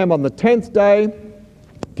their lamb on the 10th day,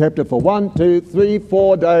 kept it for 1, 2, 3,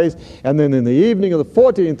 4 days, and then in the evening of the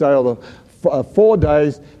 14th day of the 4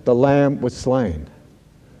 days, the lamb was slain.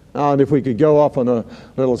 And if we could go off on a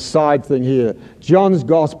little side thing here, John's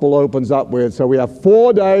Gospel opens up with, so we have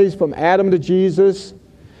 4 days from Adam to Jesus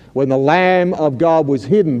when the Lamb of God was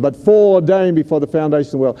hidden, but foreordained before the foundation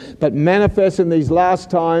of the world, but manifest in these last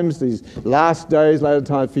times, these last days, later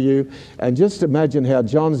times for you. And just imagine how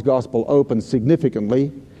John's Gospel opens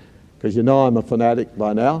significantly, because you know I'm a fanatic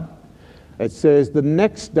by now. It says, the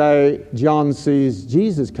next day John sees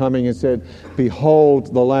Jesus coming and said,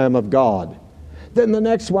 behold the Lamb of God. Then the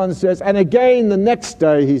next one says, and again the next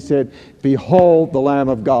day he said, behold the Lamb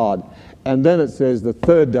of God. And then it says the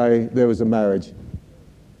third day there was a marriage.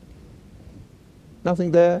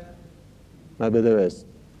 Nothing there? Maybe there is.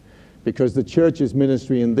 Because the church's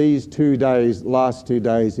ministry in these 2 days, last 2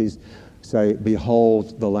 days, is say,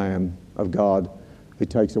 behold the Lamb of God who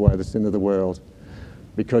takes away the sin of the world.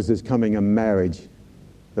 Because there's coming a marriage,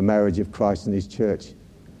 the marriage of Christ and his church.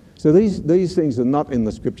 So these things are not in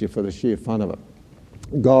the scripture for the sheer fun of it.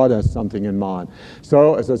 God has something in mind.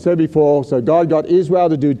 So, as I said before, so God got Israel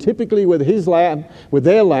to do typically with his lamb, with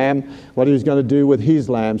their lamb, what he was going to do with his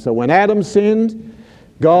lamb. So when Adam sinned,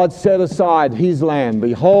 God set aside his lamb.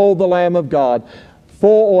 Behold the Lamb of God,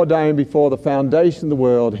 foreordained before the foundation of the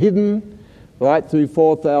world, hidden right through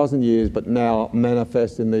 4,000 years, but now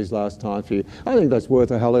manifest in these last times for you. I think that's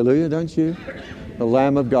worth a hallelujah, don't you? The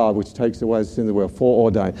Lamb of God, which takes away the sin of the world,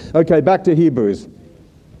 foreordained. Okay, back to Hebrews.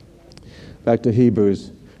 Back to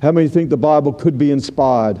Hebrews. How many think the Bible could be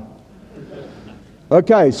inspired?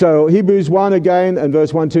 Okay, so Hebrews 1 again and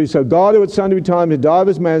verse 1, 2. So God, who at sundry times in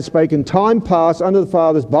divers manners spake in time past unto the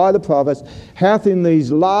fathers by the prophets, hath in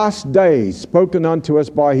these last days spoken unto us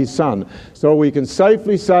by his Son. So we can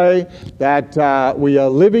safely say that we are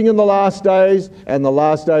living in the last days, and the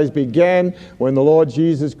last days began when the Lord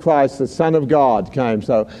Jesus Christ, the Son of God, came.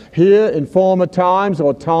 So here in former times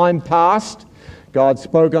or time past, God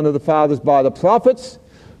spoke unto the fathers by the prophets,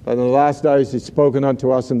 but in the last days he's spoken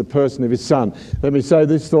unto us in the person of his Son. Let me say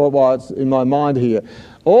this thought while it's in my mind here.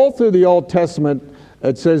 All through the Old Testament,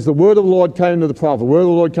 it says the word of the Lord came to the prophet, the word of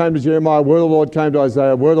the Lord came to Jeremiah, the word of the Lord came to Isaiah,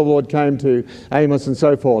 the word of the Lord came to Amos and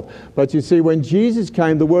so forth. But you see, when Jesus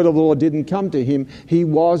came, the word of the Lord didn't come to him. He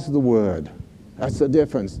was the word. That's the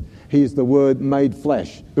difference. He is the Word made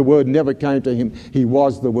flesh. The Word never came to him. He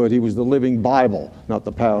was the Word. He was the living Bible, not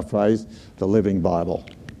the paraphrase, the living Bible.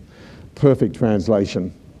 Perfect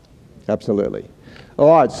translation. Absolutely. All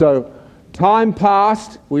right, so time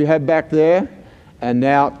past we had back there, and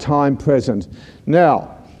now time present.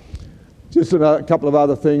 Now, just a couple of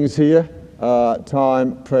other things here.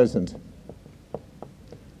 Time present.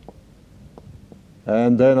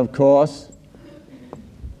 And then, of course,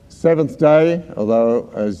 seventh day,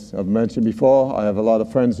 although, as I've mentioned before, I have a lot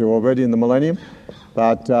of friends who are already in the millennium,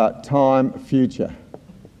 but time future.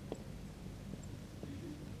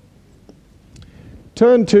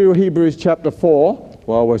 Turn to Hebrews chapter 4,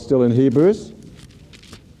 while we're still in Hebrews.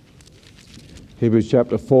 Hebrews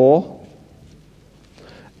chapter 4.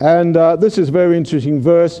 And this is a very interesting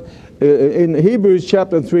verse. In Hebrews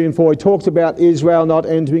chapter 3 and 4, he talks about Israel not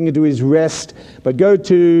entering into his rest. But go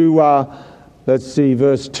to, let's see,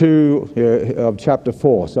 verse 2 of chapter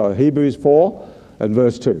 4. So Hebrews 4 and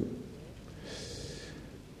verse 2.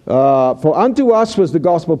 For unto us was the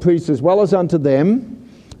gospel preached as well as unto them,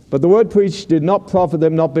 but the word preached did not profit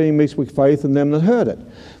them, not being mixed with faith in them that heard it.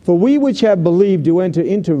 For we which have believed do enter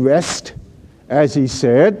into rest, as he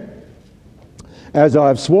said, as I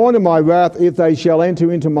have sworn in my wrath, if they shall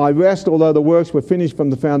enter into my rest, although the works were finished from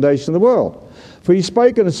the foundation of the world. For he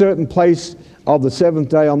spake in a certain place of the seventh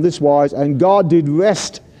day on this wise, and God did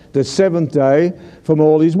rest the seventh day from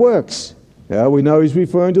all his works. Now we know he's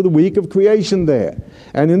referring to the week of creation there.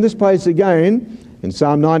 And in this place again, in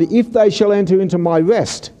Psalm 90, if they shall enter into my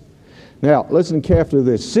rest. Now, listen carefully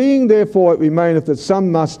to this. Seeing therefore it remaineth that some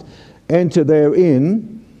must enter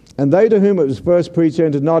therein, and they to whom it was first preached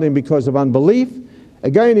entered not in because of unbelief.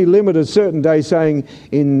 Again he limited a certain day, saying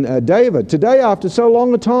in David, today after so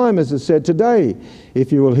long a time, as it said, today,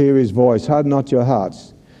 if you will hear his voice, harden not your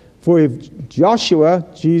hearts. For if Joshua,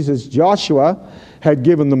 had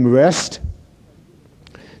given them rest,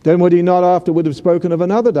 then would he not afterward have spoken of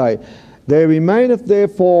another day? There remaineth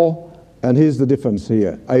therefore, and here's the difference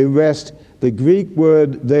here, a rest. The Greek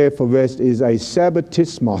word there for rest is a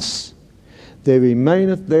sabbatismos. There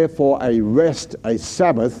remaineth therefore a rest, a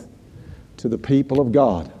Sabbath, to the people of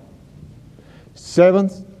God.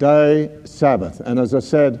 Seventh day Sabbath. And as I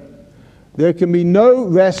said, there can be no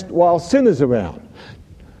rest while sin is around.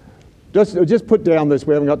 Just put down this,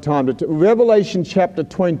 we haven't got time to... Revelation chapter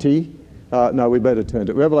 20. No, we better turn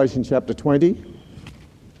to Revelation chapter 20.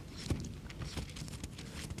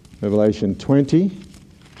 Revelation 20.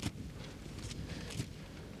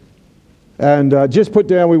 And just put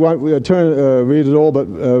down, we won't read it all, but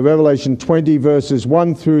Revelation 20 verses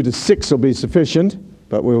 1 through to 6 will be sufficient,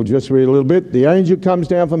 but we'll just read a little bit. The angel comes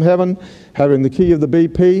down from heaven, having the key of the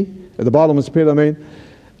BP, at the bottomless pit,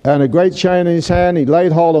 and a great chain in his hand. He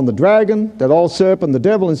laid hold on the dragon, that old serpent, the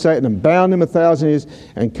devil and Satan, and bound him 1,000 years,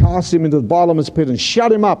 and cast him into the bottomless pit, and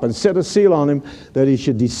shut him up, and set a seal on him, that he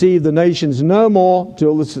should deceive the nations no more,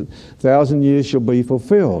 till the 1,000 years shall be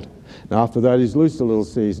fulfilled. And after that he's loosed a little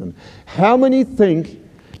season. How many think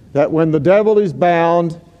that when the devil is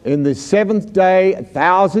bound in the seventh day,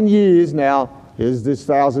 1,000 years, now here's this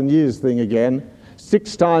 1,000 years thing again,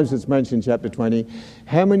 6 times it's mentioned in chapter 20,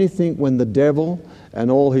 how many think when the devil and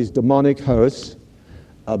all his demonic hosts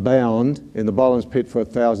are bound in the bottomless pit for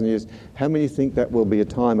 1,000 years, how many think that will be a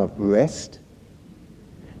time of rest?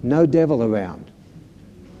 No devil around.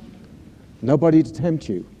 Nobody to tempt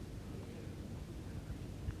you.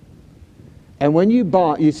 And when you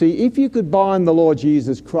bind, you see, if you could bind the Lord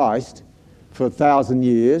Jesus Christ for 1,000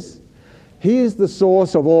 years, he is the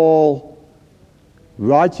source of all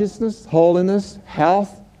righteousness, holiness,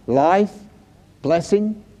 health, life,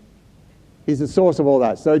 blessing. He's the source of all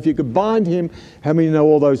that. So if you could bind him, how many know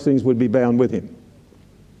all those things would be bound with him?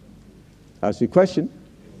 That's your question.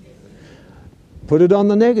 Put it on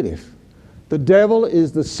the negative. The devil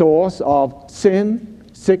is the source of sin,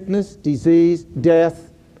 sickness, disease, death,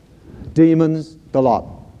 demons, the lot.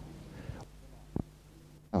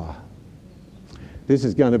 This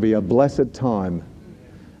is going to be a blessed time.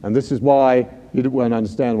 And this is why you won't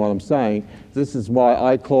understand what I'm saying. This is why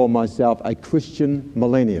I call myself a Christian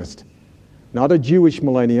millennialist. Not a Jewish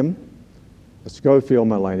millennium, a Schofield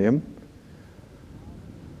millennium,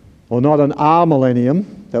 or not an R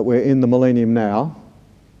millennium, that we're in the millennium now,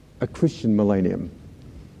 a Christian millennium.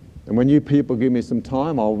 And when you people give me some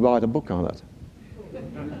time, I'll write a book on it.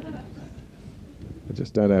 I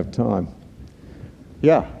just don't have time.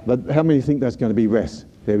 Yeah, but how many think that's going to be rest?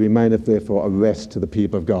 There remaineth therefore a rest to the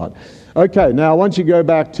people of God. Okay, now I want you to go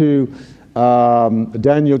back to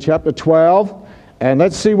Daniel chapter 12, and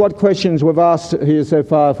let's see what questions we've asked here so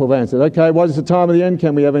far if we've answered. Okay, what is the time of the end?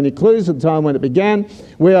 Can we have any clues at the time when it began?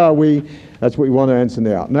 Where are we? That's what we want to answer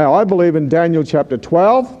now. Now, I believe in Daniel chapter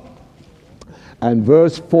 12 and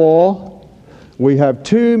verse 4, we have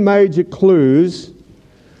 2 major clues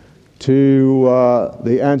to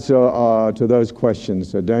the answer to those questions.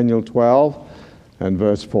 So Daniel 12 and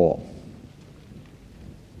verse 4.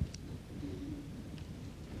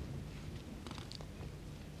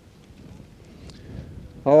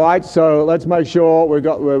 All right, so let's make sure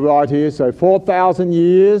we're right here. So 4,000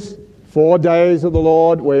 years, 4 days of the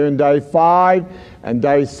Lord. We're in day 5 and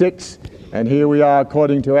day 6. And here we are,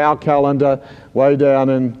 according to our calendar, way down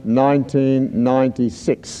in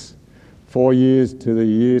 1996. 4 years to the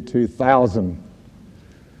year 2000.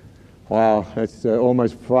 Wow, that's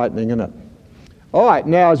almost frightening, isn't it? All right,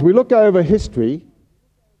 now as we look over history,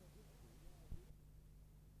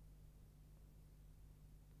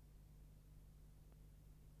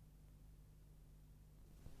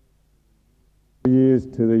 years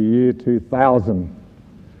to the year 2000.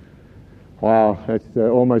 Wow, that's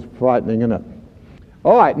almost frightening, isn't it?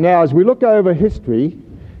 All right, now as we look over history,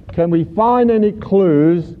 can we find any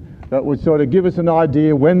clues that would sort of give us an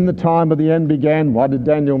idea when the time of the end began? What did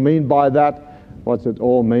Daniel mean by that? What's it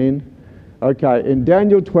all mean? Okay, in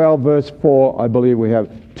Daniel 12 verse 4, I believe we have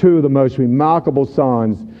two of the most remarkable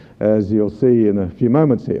signs, as you'll see in a few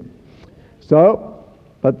moments here. So,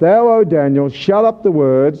 but thou, O Daniel, shut up the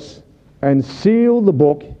words and seal the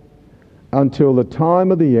book until the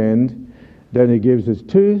time of the end. Then he gives us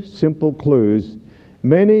two simple clues.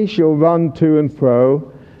 Many shall run to and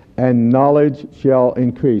fro, and knowledge shall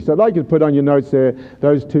increase. So I'd like you to put on your notes there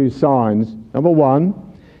those two signs. Number one,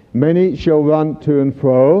 many shall run to and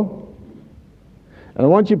fro. And I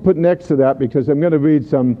want you to put next to that, because I'm going to read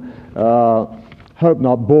some, hope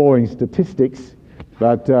not boring statistics,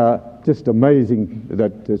 but just amazing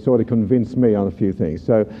that sort of convinced me on a few things.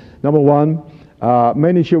 So, number one,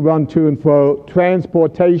 many shall run to and fro,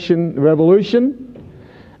 transportation revolution.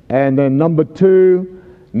 And then number two,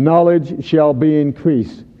 knowledge shall be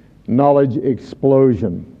increased, knowledge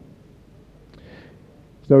explosion.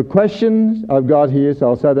 So questions I've got here, so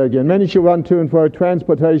I'll say that again. Many shall run to and fro,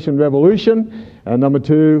 transportation revolution. And number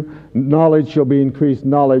two, knowledge shall be increased,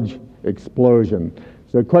 knowledge explosion.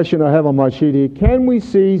 So the question I have on my sheet here, can we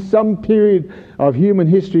see some period of human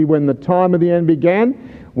history when the time of the end began?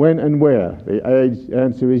 When and where? The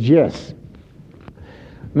answer is yes.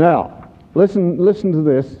 Now, listen to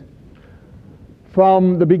this.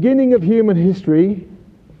 From the beginning of human history,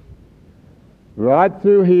 right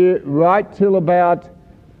through here, right till about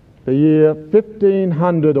the year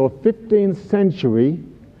 1500 or 15th century,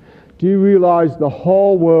 do you realize the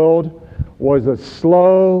whole world was a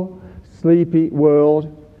slow, sleepy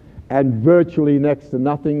world, and virtually next to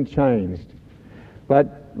nothing changed?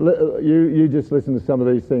 But you just listen to some of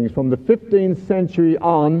these things. From the 15th century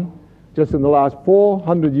on, just in the last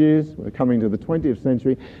 400 years, we're coming to the 20th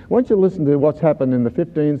century, I want you to listen to what's happened in the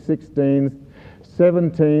 15th, 16th,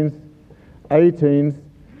 17th, 18th,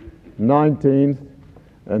 19th,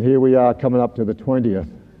 and here we are coming up to the 20th.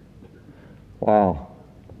 Wow.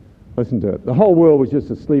 Listen to it. The whole world was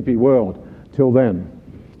just a sleepy world till then.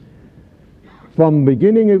 From the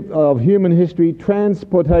beginning of human history,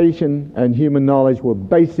 transportation and human knowledge were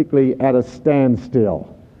basically at a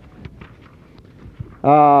standstill.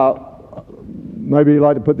 Maybe you'd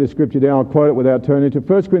like to put this scripture down. I'll quote it without turning to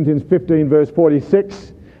 1 Corinthians 15, verse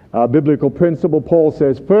 46. Biblical principle. Paul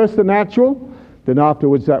says, first the natural, then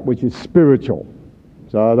afterwards that which is spiritual.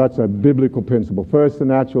 So that's a biblical principle. First the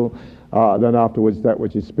natural, then afterwards that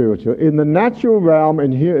which is spiritual. In the natural realm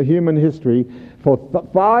in human history, for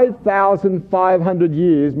 5,500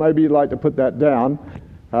 years, maybe you'd like to put that down,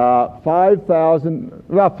 5,000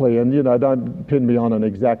 roughly, and don't pin me on an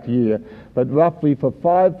exact year, but roughly for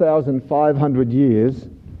 5,500 years,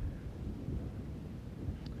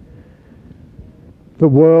 the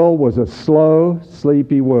world was a slow,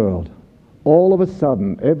 sleepy world. All of a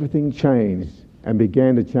sudden, everything changed and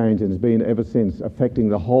began to change, and has been ever since, affecting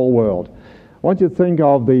the whole world. I want you to think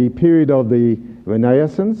of the period of the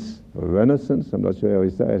Renaissance, I'm not sure how we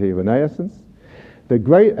say it here, Renaissance. The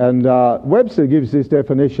great, and Webster gives this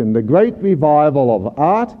definition, the great revival of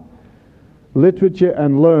art, literature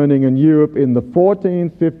and learning in Europe in the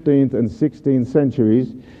 14th, 15th and 16th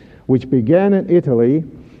centuries, which began in Italy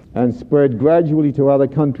and spread gradually to other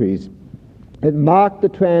countries. It marked the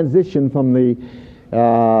transition from the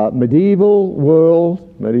medieval world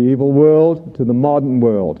to the modern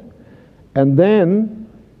world. And then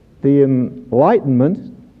the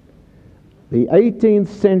Enlightenment, the 18th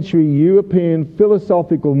century European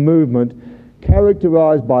philosophical movement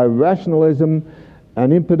characterized by rationalism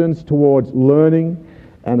and impotence towards learning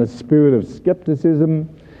and a spirit of skepticism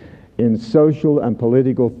in social and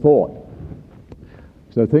political thought.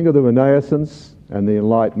 So think of the Renaissance and the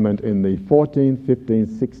Enlightenment in the 14th, 15th,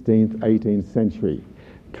 16th, 18th century.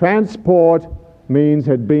 Transport means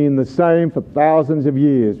had been the same for thousands of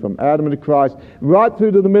years, from Adam to Christ, right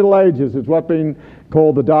through to the Middle Ages. It's what's been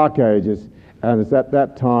called the Dark Ages. And it's at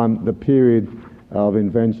that time the period of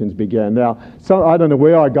inventions began. Now, I don't know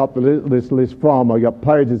where I got this list from. I got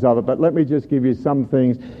pages of it, but let me just give you some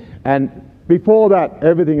things. And before that,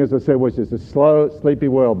 everything, as I said, was just a slow, sleepy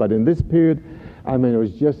world. But in this period, it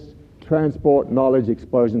was just transport, knowledge,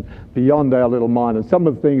 explosion beyond our little mind. And some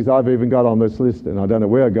of the things I've even got on this list, and I don't know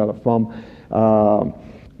where I got it from,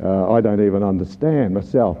 I don't even understand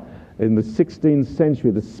myself. in the 16th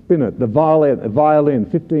century, the spinet, the violin,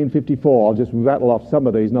 1554. I'll just rattle off some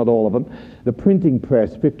of these, not all of them. The printing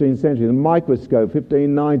press, 15th century. The microscope,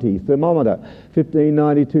 1590. Thermometer,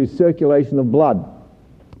 1592. Circulation of blood,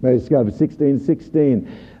 they discovered 1616.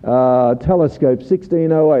 Telescope,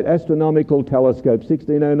 1608. Astronomical telescope,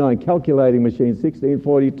 1609. Calculating machine,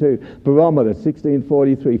 1642. Barometer,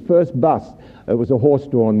 1643. First bus, it was a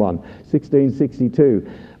horse-drawn one, 1662.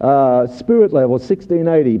 Spirit level,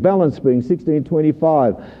 1680. Balance spring,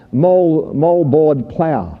 1625. Moldboard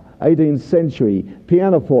plough, 18th century.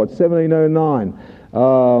 Pianoforte, 1709.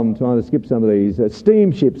 I'm trying to skip some of these.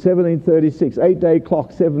 Steamship, 1736. 8-day clock,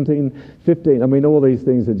 1715. I mean, all these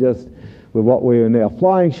things are just with what we are now.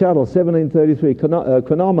 Flying shuttle, 1733.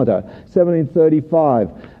 Chronometer, 1735.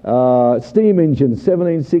 Steam engine,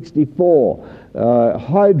 1764.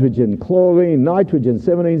 Hydrogen, chlorine, nitrogen,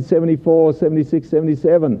 1774, 76,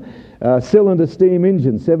 77. Cylinder steam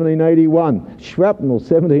engine, 1781. Shrapnel,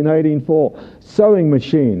 1784. Sewing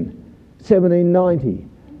machine, 1790.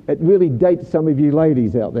 It really dates some of you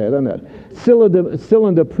ladies out there, doesn't it?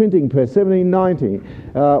 Cylinder printing press, 1790.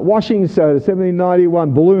 Washing soda,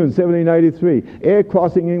 1791. Balloon, 1783. Air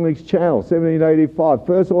crossing English Channel, 1785.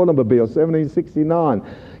 First automobile, 1769.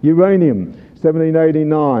 Uranium,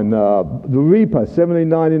 1789. The Reaper,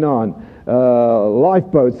 1799.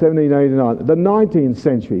 Lifeboat, 1789. The 19th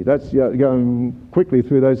century, that's going quickly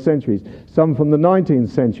through those centuries. Some from the 19th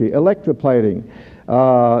century. Electroplating.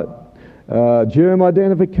 Germ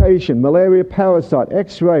identification, malaria parasite,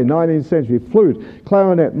 X-ray, 19th century, flute,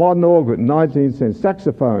 clarinet, modern organ, 19th century,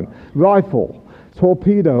 saxophone, rifle,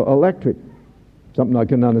 torpedo, electric, something I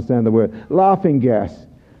couldn't understand the word, laughing gas,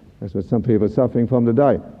 that's what some people are suffering from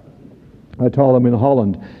today. I told them in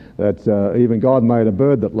Holland that even God made a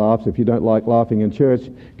bird that laughs. If you don't like laughing in church,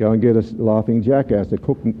 go and get a laughing jackass, a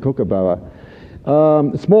kookaburra.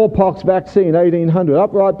 Smallpox vaccine, 1800.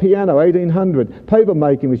 Upright piano, 1800. Paper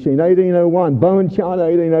making machine, 1801. Bone china,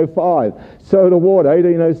 1805. Soda water,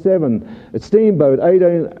 1807. A steamboat,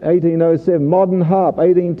 1807. Modern harp,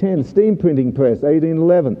 1810. Steam printing press,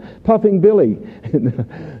 1811. Puffing billy.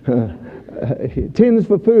 Tins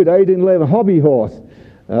for food, 1811. Hobby horse,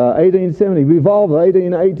 1870. Revolver,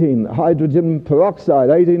 1818. Hydrogen peroxide,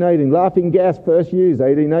 1818. Laughing gas, first used,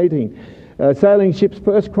 1818. Sailing ship's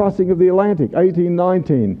first crossing of the Atlantic,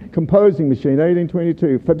 1819. Composing machine,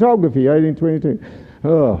 1822. Photography, 1822.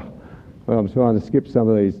 Oh, well, I'm trying to skip some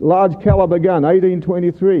of these. Large caliber gun,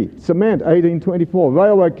 1823. Cement, 1824.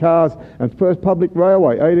 Railway cars and first public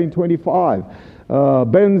railway, 1825.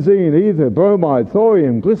 Benzene, ether, bromide,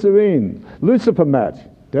 thorium, glycerine. Lucifer match,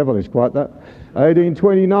 devilish quite that.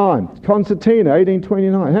 1829. Concertina,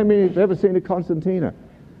 1829. How many have ever seen a concertina?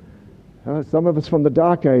 Some of us from the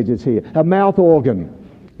dark ages here. A mouth organ.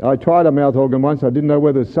 I tried a mouth organ once. I didn't know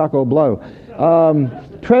whether to suck or blow.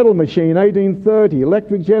 Treadle machine, 1830.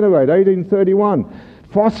 Electric generator, 1831.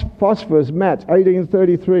 Phosphorus match,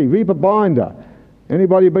 1833. Reaper binder.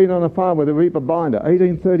 Anybody been on a farm with a reaper binder?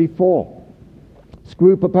 1834.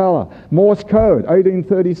 Screw propeller. Morse code,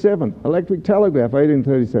 1837. Electric telegraph,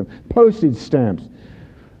 1837. Postage stamps.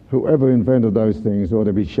 Whoever invented those things ought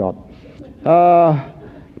to be shot.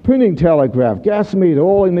 Printing telegraph, gas meter,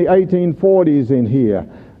 all in the 1840s in here.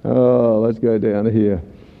 Let's go down here.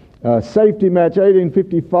 Safety match,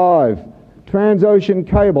 1855. Transocean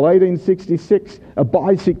cable, 1866. A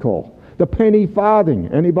bicycle. The penny farthing.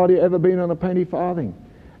 Anybody ever been on a penny farthing?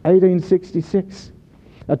 1866.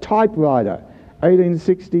 A typewriter,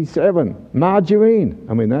 1867. Margarine.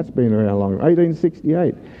 I mean, that's been around long.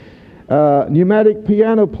 1868. Pneumatic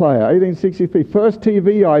piano player, 1863. First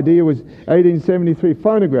TV idea was 1873.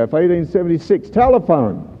 Phonograph, 1876.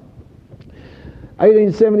 Telephone,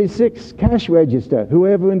 1876. Cash register.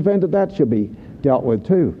 Whoever invented that should be dealt with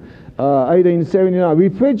too. 1879.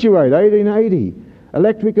 Refrigerator, 1880.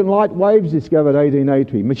 Electric and light waves discovered,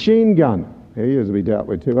 1883. Machine gun. Here's to be dealt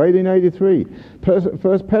with too. 1883.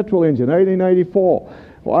 First petrol engine, 1884.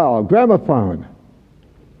 Wow. Gramophone.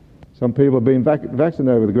 Some people have been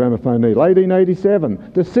vaccinated with a gramophone needle.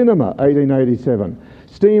 1887. The cinema, 1887.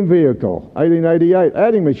 Steam vehicle, 1888.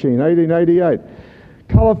 Adding machine, 1888.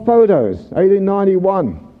 Colour photos,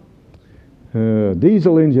 1891.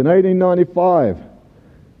 Diesel engine, 1895.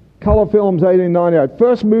 Colour films, 1898.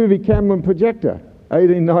 First movie camera and projector,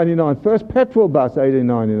 1899. First petrol bus,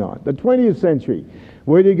 1899. The 20th century.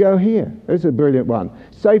 Where do you go here? This is a brilliant one.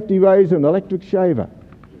 Safety razor and electric shaver.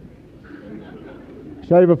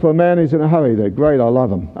 Shaver for a man who's in a hurry. They're great. I love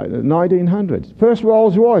them. 1900s. First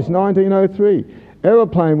Rolls Royce, 1903.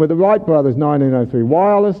 Aeroplane with the Wright brothers, 1903.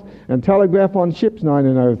 Wireless and telegraph on ships,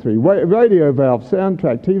 1903. Radio valve,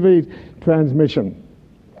 soundtrack, TV transmission.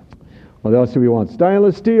 What else do we want?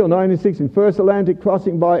 Stainless steel, 1916, first Atlantic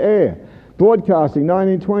crossing by air. Broadcasting,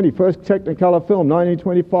 1920, first Technicolor film,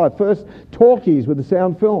 1925, first talkies with the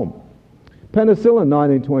sound film. Penicillin,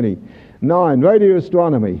 1929, radio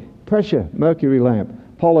astronomy, pressure, mercury lamp,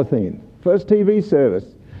 polythene, first TV service,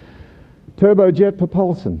 turbojet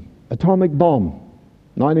propulsion, atomic bomb,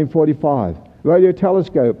 1945, radio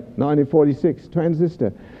telescope, 1946,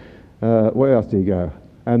 transistor, where else do you go?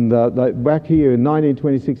 And back here in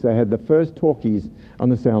 1926, they had the first talkies on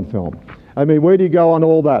the sound film. I mean, where do you go on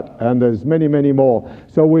all that? And there's many, many more.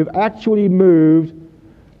 So we've actually moved,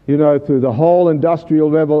 through the whole industrial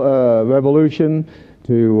revolution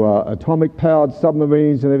to atomic-powered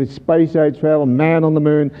submarines and every space age travel, man on the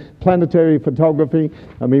moon, planetary photography.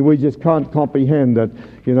 I mean, we just can't comprehend that,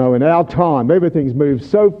 in our time, everything's moved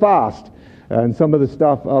so fast. And some of the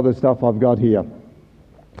other stuff I've got here.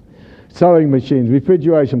 Sewing machines,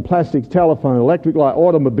 refrigeration, plastics, telephone, electric light,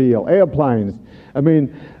 automobile, airplanes. I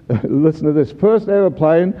mean, listen to this. First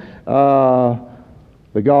airplane,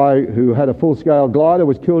 the guy who had a full-scale glider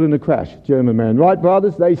was killed in a crash, German man. Wright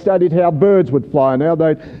brothers, they studied how birds would fly and how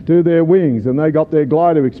they'd do their wings, and they got their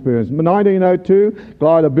glider experience. In 1902,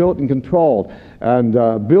 glider built and controlled, and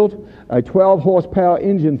built a 12-horsepower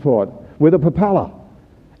engine for it with a propeller.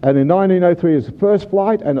 And in 1903, it was the first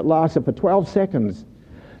flight, and it lasted for 12 seconds.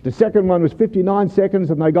 The second one was 59 seconds,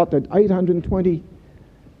 and they got to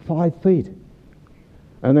 825 feet.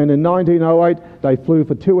 And then in 1908, they flew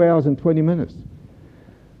for 2 hours and 20 minutes.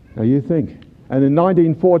 Now you think. And in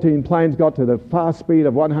 1914, planes got to the fast speed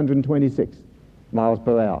of 126 miles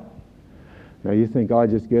per hour. Now you think I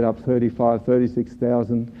just get up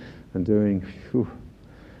 36,000 and doing,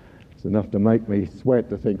 it's enough to make me sweat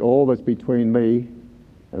to think all that's between me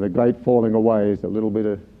and the great falling away is a little bit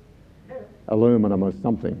of aluminum or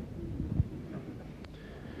something.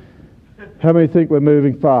 How many think we're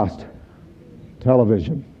moving fast?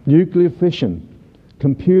 Television, nuclear fission,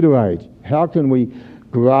 computer age. How can we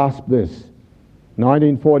grasp this?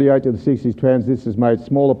 1948 to the 60s, transistors made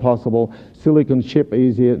smaller possible, silicon chip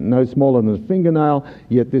easier, no smaller than a fingernail,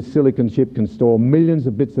 yet this silicon chip can store millions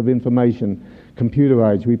of bits of information. Computer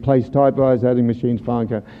age, we place typewriters, adding machines,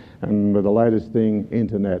 phone, and with the latest thing,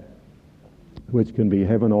 internet, which can be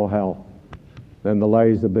heaven or hell. Then the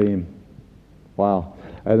laser beam. Wow.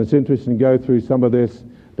 And it's interesting to go through some of this,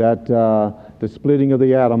 that the splitting of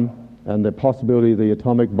the atom and the possibility of the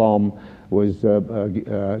atomic bomb was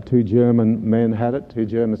two German men had it, two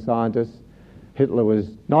German scientists. Hitler was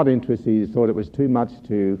not interested. He thought it was too much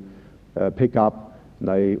to pick up.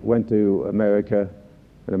 They went to America,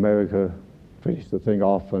 and America finished the thing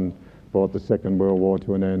off and brought the Second World War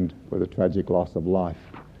to an end with a tragic loss of life.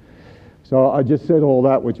 So I just said all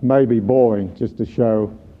that, which may be boring, just to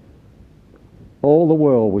show all the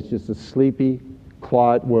world was just a sleepy,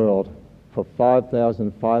 quiet world for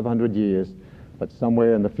 5,500 years, but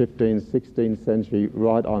somewhere in the 15th, 16th century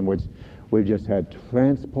right onwards, we've just had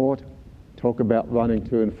transport, talk about running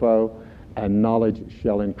to and fro, and knowledge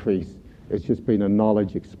shall increase. It's just been a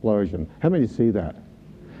knowledge explosion. How many see that?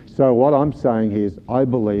 So what I'm saying here is I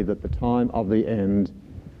believe that the time of the end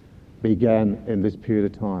began in this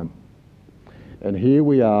period of time. And here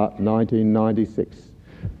we are, 1996,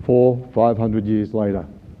 500 years later,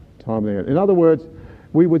 time of the end. In other words,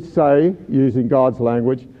 we would say, using God's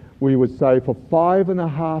language, we would say for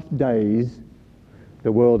 5.5 days,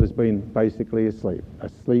 the world has been basically asleep. A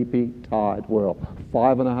sleepy, tired world.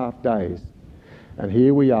 5.5 days. And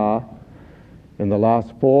here we are, in the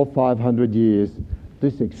last 500 years,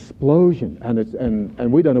 this explosion,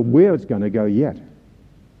 and we don't know where it's going to go yet.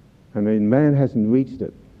 I mean, man hasn't reached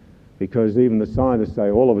it, because even the scientists say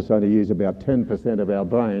all of us only use about 10% of our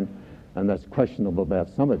brain, and that's questionable about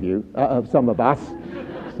some of you, some of us.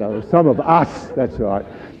 So some of us, that's right.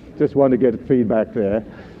 Just want to get feedback there.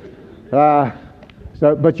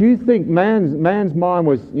 But you think man's mind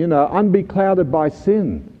was, unbeclouded by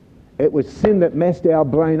sin. It was sin that messed our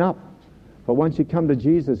brain up. But once you come to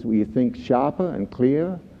Jesus, you think sharper and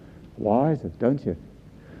clearer, wiser, don't you?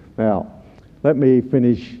 Now, let me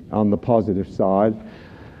finish on the positive side.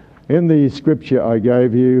 In the scripture I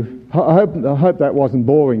gave you, I hope that wasn't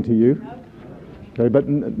boring to you. Okay, but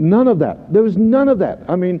none of that. There was none of that.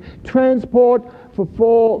 I mean, transport for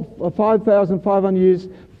 5,500 years,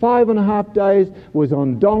 5.5 days was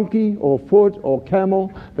on donkey or foot or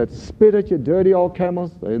camel that spit at you, dirty old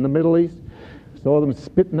camels in the Middle East. Saw them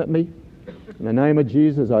spitting at me. In the name of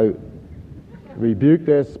Jesus, I rebuked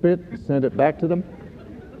their spit, sent it back to them.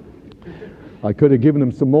 I could have given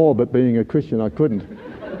them some more, but being a Christian, I couldn't.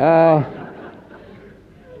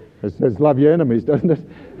 It says love your enemies, doesn't it?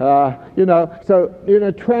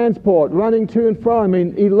 Transport, running to and fro. I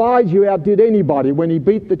mean, Elijah outdid anybody when he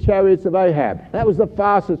beat the chariots of Ahab. That was the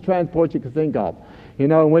fastest transport you could think of.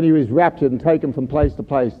 When he was raptured and taken from place to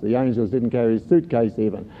place, the angels didn't carry his suitcase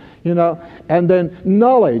even. And then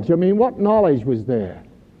knowledge. I mean, what knowledge was there?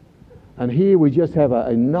 And here we just have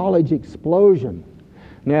a knowledge explosion.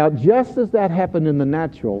 Now, just as that happened in the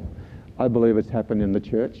natural, I believe it's happened in the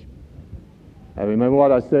church. I remember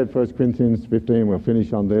what I said, 1 Corinthians 15, we'll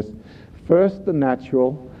finish on this. First the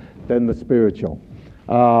natural, then the spiritual.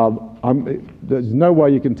 There's no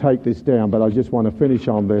way you can take this down, but I just want to finish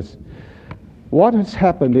on this. What has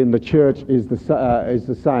happened in the church is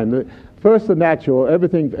the same. First the natural,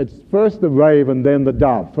 everything, it's first the raven, then the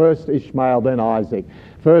dove. First Ishmael, then Isaac.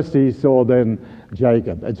 First Esau, then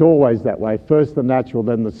Jacob. It's always that way. First the natural,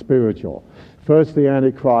 then the spiritual. First the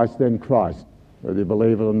Antichrist, then Christ, whether you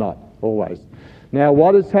believe it or not, always. Now,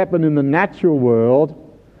 what has happened in the natural world,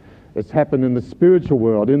 it's happened in the spiritual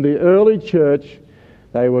world. In the early church,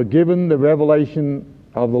 they were given the revelation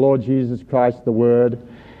of the Lord Jesus Christ, the Word,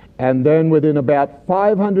 and then within about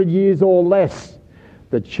 500 years or less,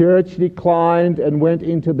 the church declined and went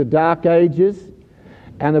into the Dark Ages.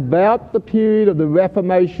 And about the period of the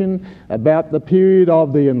Reformation, about the period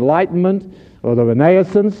of the Enlightenment or the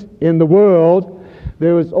Renaissance in the world,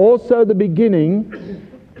 there was also the beginning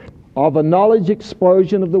of a knowledge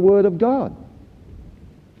explosion of the Word of God.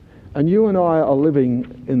 And you and I are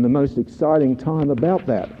living in the most exciting time about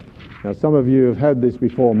that. Now, some of you have had this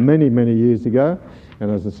before many, many years ago,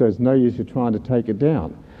 and as I said, there's no use in trying to take it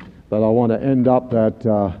down. But I want to end up that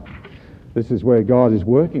this is where God is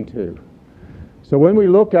working to. So when we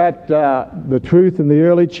look at the truth in the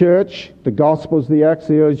early church, the Gospels, the Acts,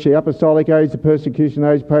 the Age, the Apostolic Age, the Persecution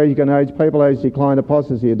Age, Pagan Age, Papal Age, decline,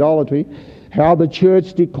 apostasy, idolatry, how the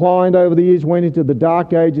church declined over the years, went into the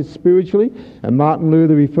Dark Ages spiritually, and Martin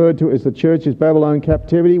Luther referred to it as the church's Babylon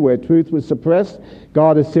captivity, where truth was suppressed.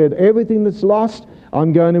 God has said, everything that's lost,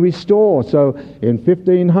 I'm going to restore. So in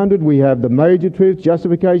 1500 we have the major truth,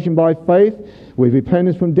 justification by faith, with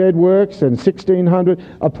repentance from dead works, and 1600,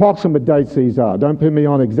 approximate dates these are, don't pin me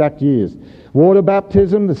on exact years. Water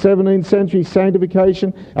baptism, the 17th century,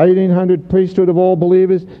 sanctification, 1800, priesthood of all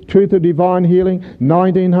believers, truth of divine healing,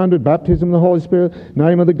 1900, baptism of the Holy Spirit,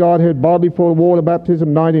 name of the Godhead, bodily for water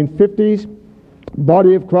baptism, 1950s,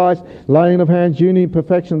 body of Christ, laying of hands, unity and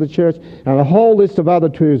perfection of the church, and a whole list of other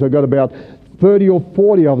truths. I've got about 30 or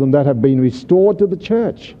 40 of them that have been restored to the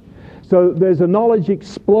church. So there's a knowledge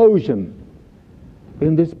explosion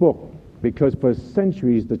in this book, because for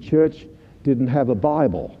centuries the church didn't have a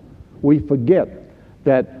Bible. We forget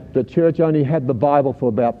that the church only had the Bible for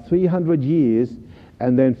about 300 years,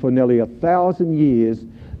 and then for nearly 1,000 years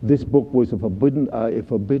this book was a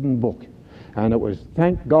forbidden book. And it was,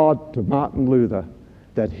 thank God to Martin Luther,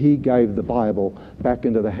 that he gave the Bible back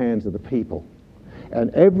into the hands of the people. And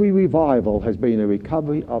every revival has been a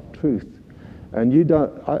recovery of truth. And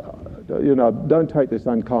don't take this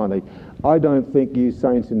unkindly. I don't think you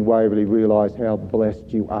saints in Waverley realise how blessed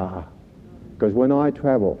you are. Because when I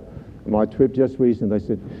travel, my trip just recently, they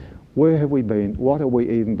said, where have we been? What are we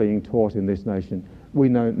even being taught in this nation? We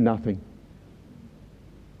know nothing.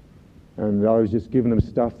 And I was just giving them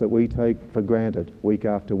stuff that we take for granted week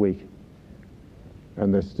after week.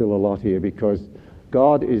 And there's still a lot here, because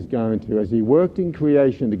God is going to, as he worked in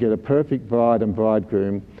creation to get a perfect bride and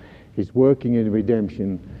bridegroom, he's working in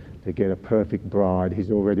redemption to get a perfect bride.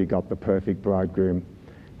 He's already got the perfect bridegroom,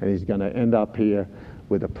 and he's going to end up here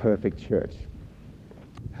with a perfect church.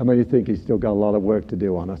 How many think he's still got a lot of work to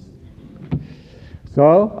do on us?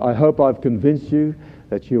 So I hope I've convinced you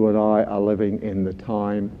that you and I are living in the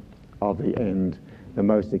time of the end, the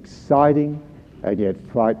most exciting and yet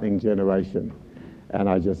frightening generation. And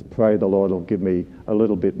I just pray the Lord will give me a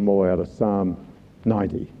little bit more out of Psalm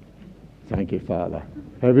 90. Thank you, Father.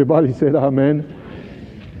 Everybody said amen.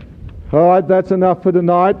 All right, that's enough for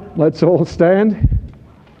tonight. Let's all stand.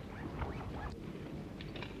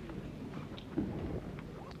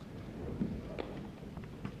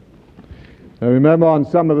 Now remember, on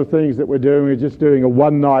some of the things that we're doing, we're just doing a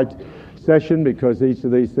one-night session, because each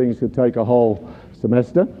of these things could take a whole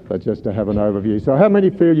semester, but just to have an overview. So how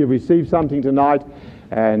many feel you've received something tonight,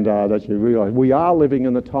 and that you realise we are living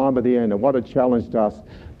in the time of the end? And what a challenge to us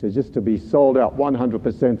to be sold out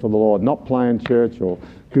 100% for the Lord, not playing church or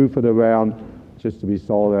goof it around, just to be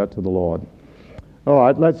sold out to the Lord. All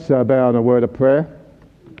right, let's bow in a word of prayer.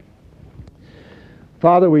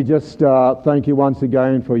 Father, we just thank you once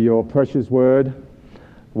again for your precious word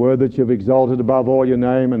that you've exalted above all your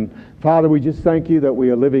name. And Father, we just thank you that we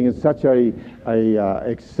are living in such a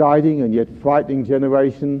exciting and yet frightening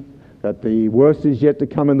generation. that the worst is yet to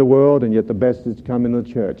come in the world, and yet the best is to come in the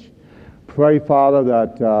church. Pray, Father,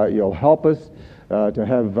 that you'll help us to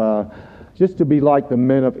have, just to be like the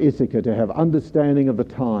men of Issachar, to have understanding of the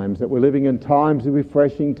times, that we're living in times of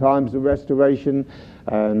refreshing, times of restoration,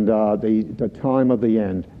 and the time of the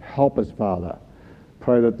end. Help us, Father.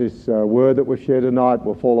 Pray that this word that we've shared tonight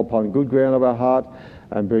will fall upon good ground of our heart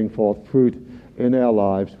and bring forth fruit in our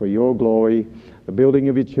lives for your glory, the building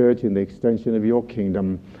of your church and the extension of your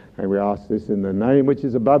kingdom. And we ask this in the name which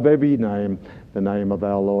is above every name, the name of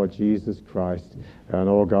our Lord Jesus Christ. And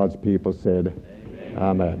all God's people said,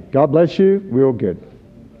 Amen. God bless you. Real good.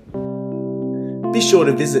 Be sure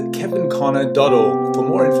to visit kevinconnor.org for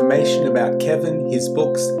more information about Kevin, his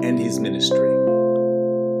books, and his ministry.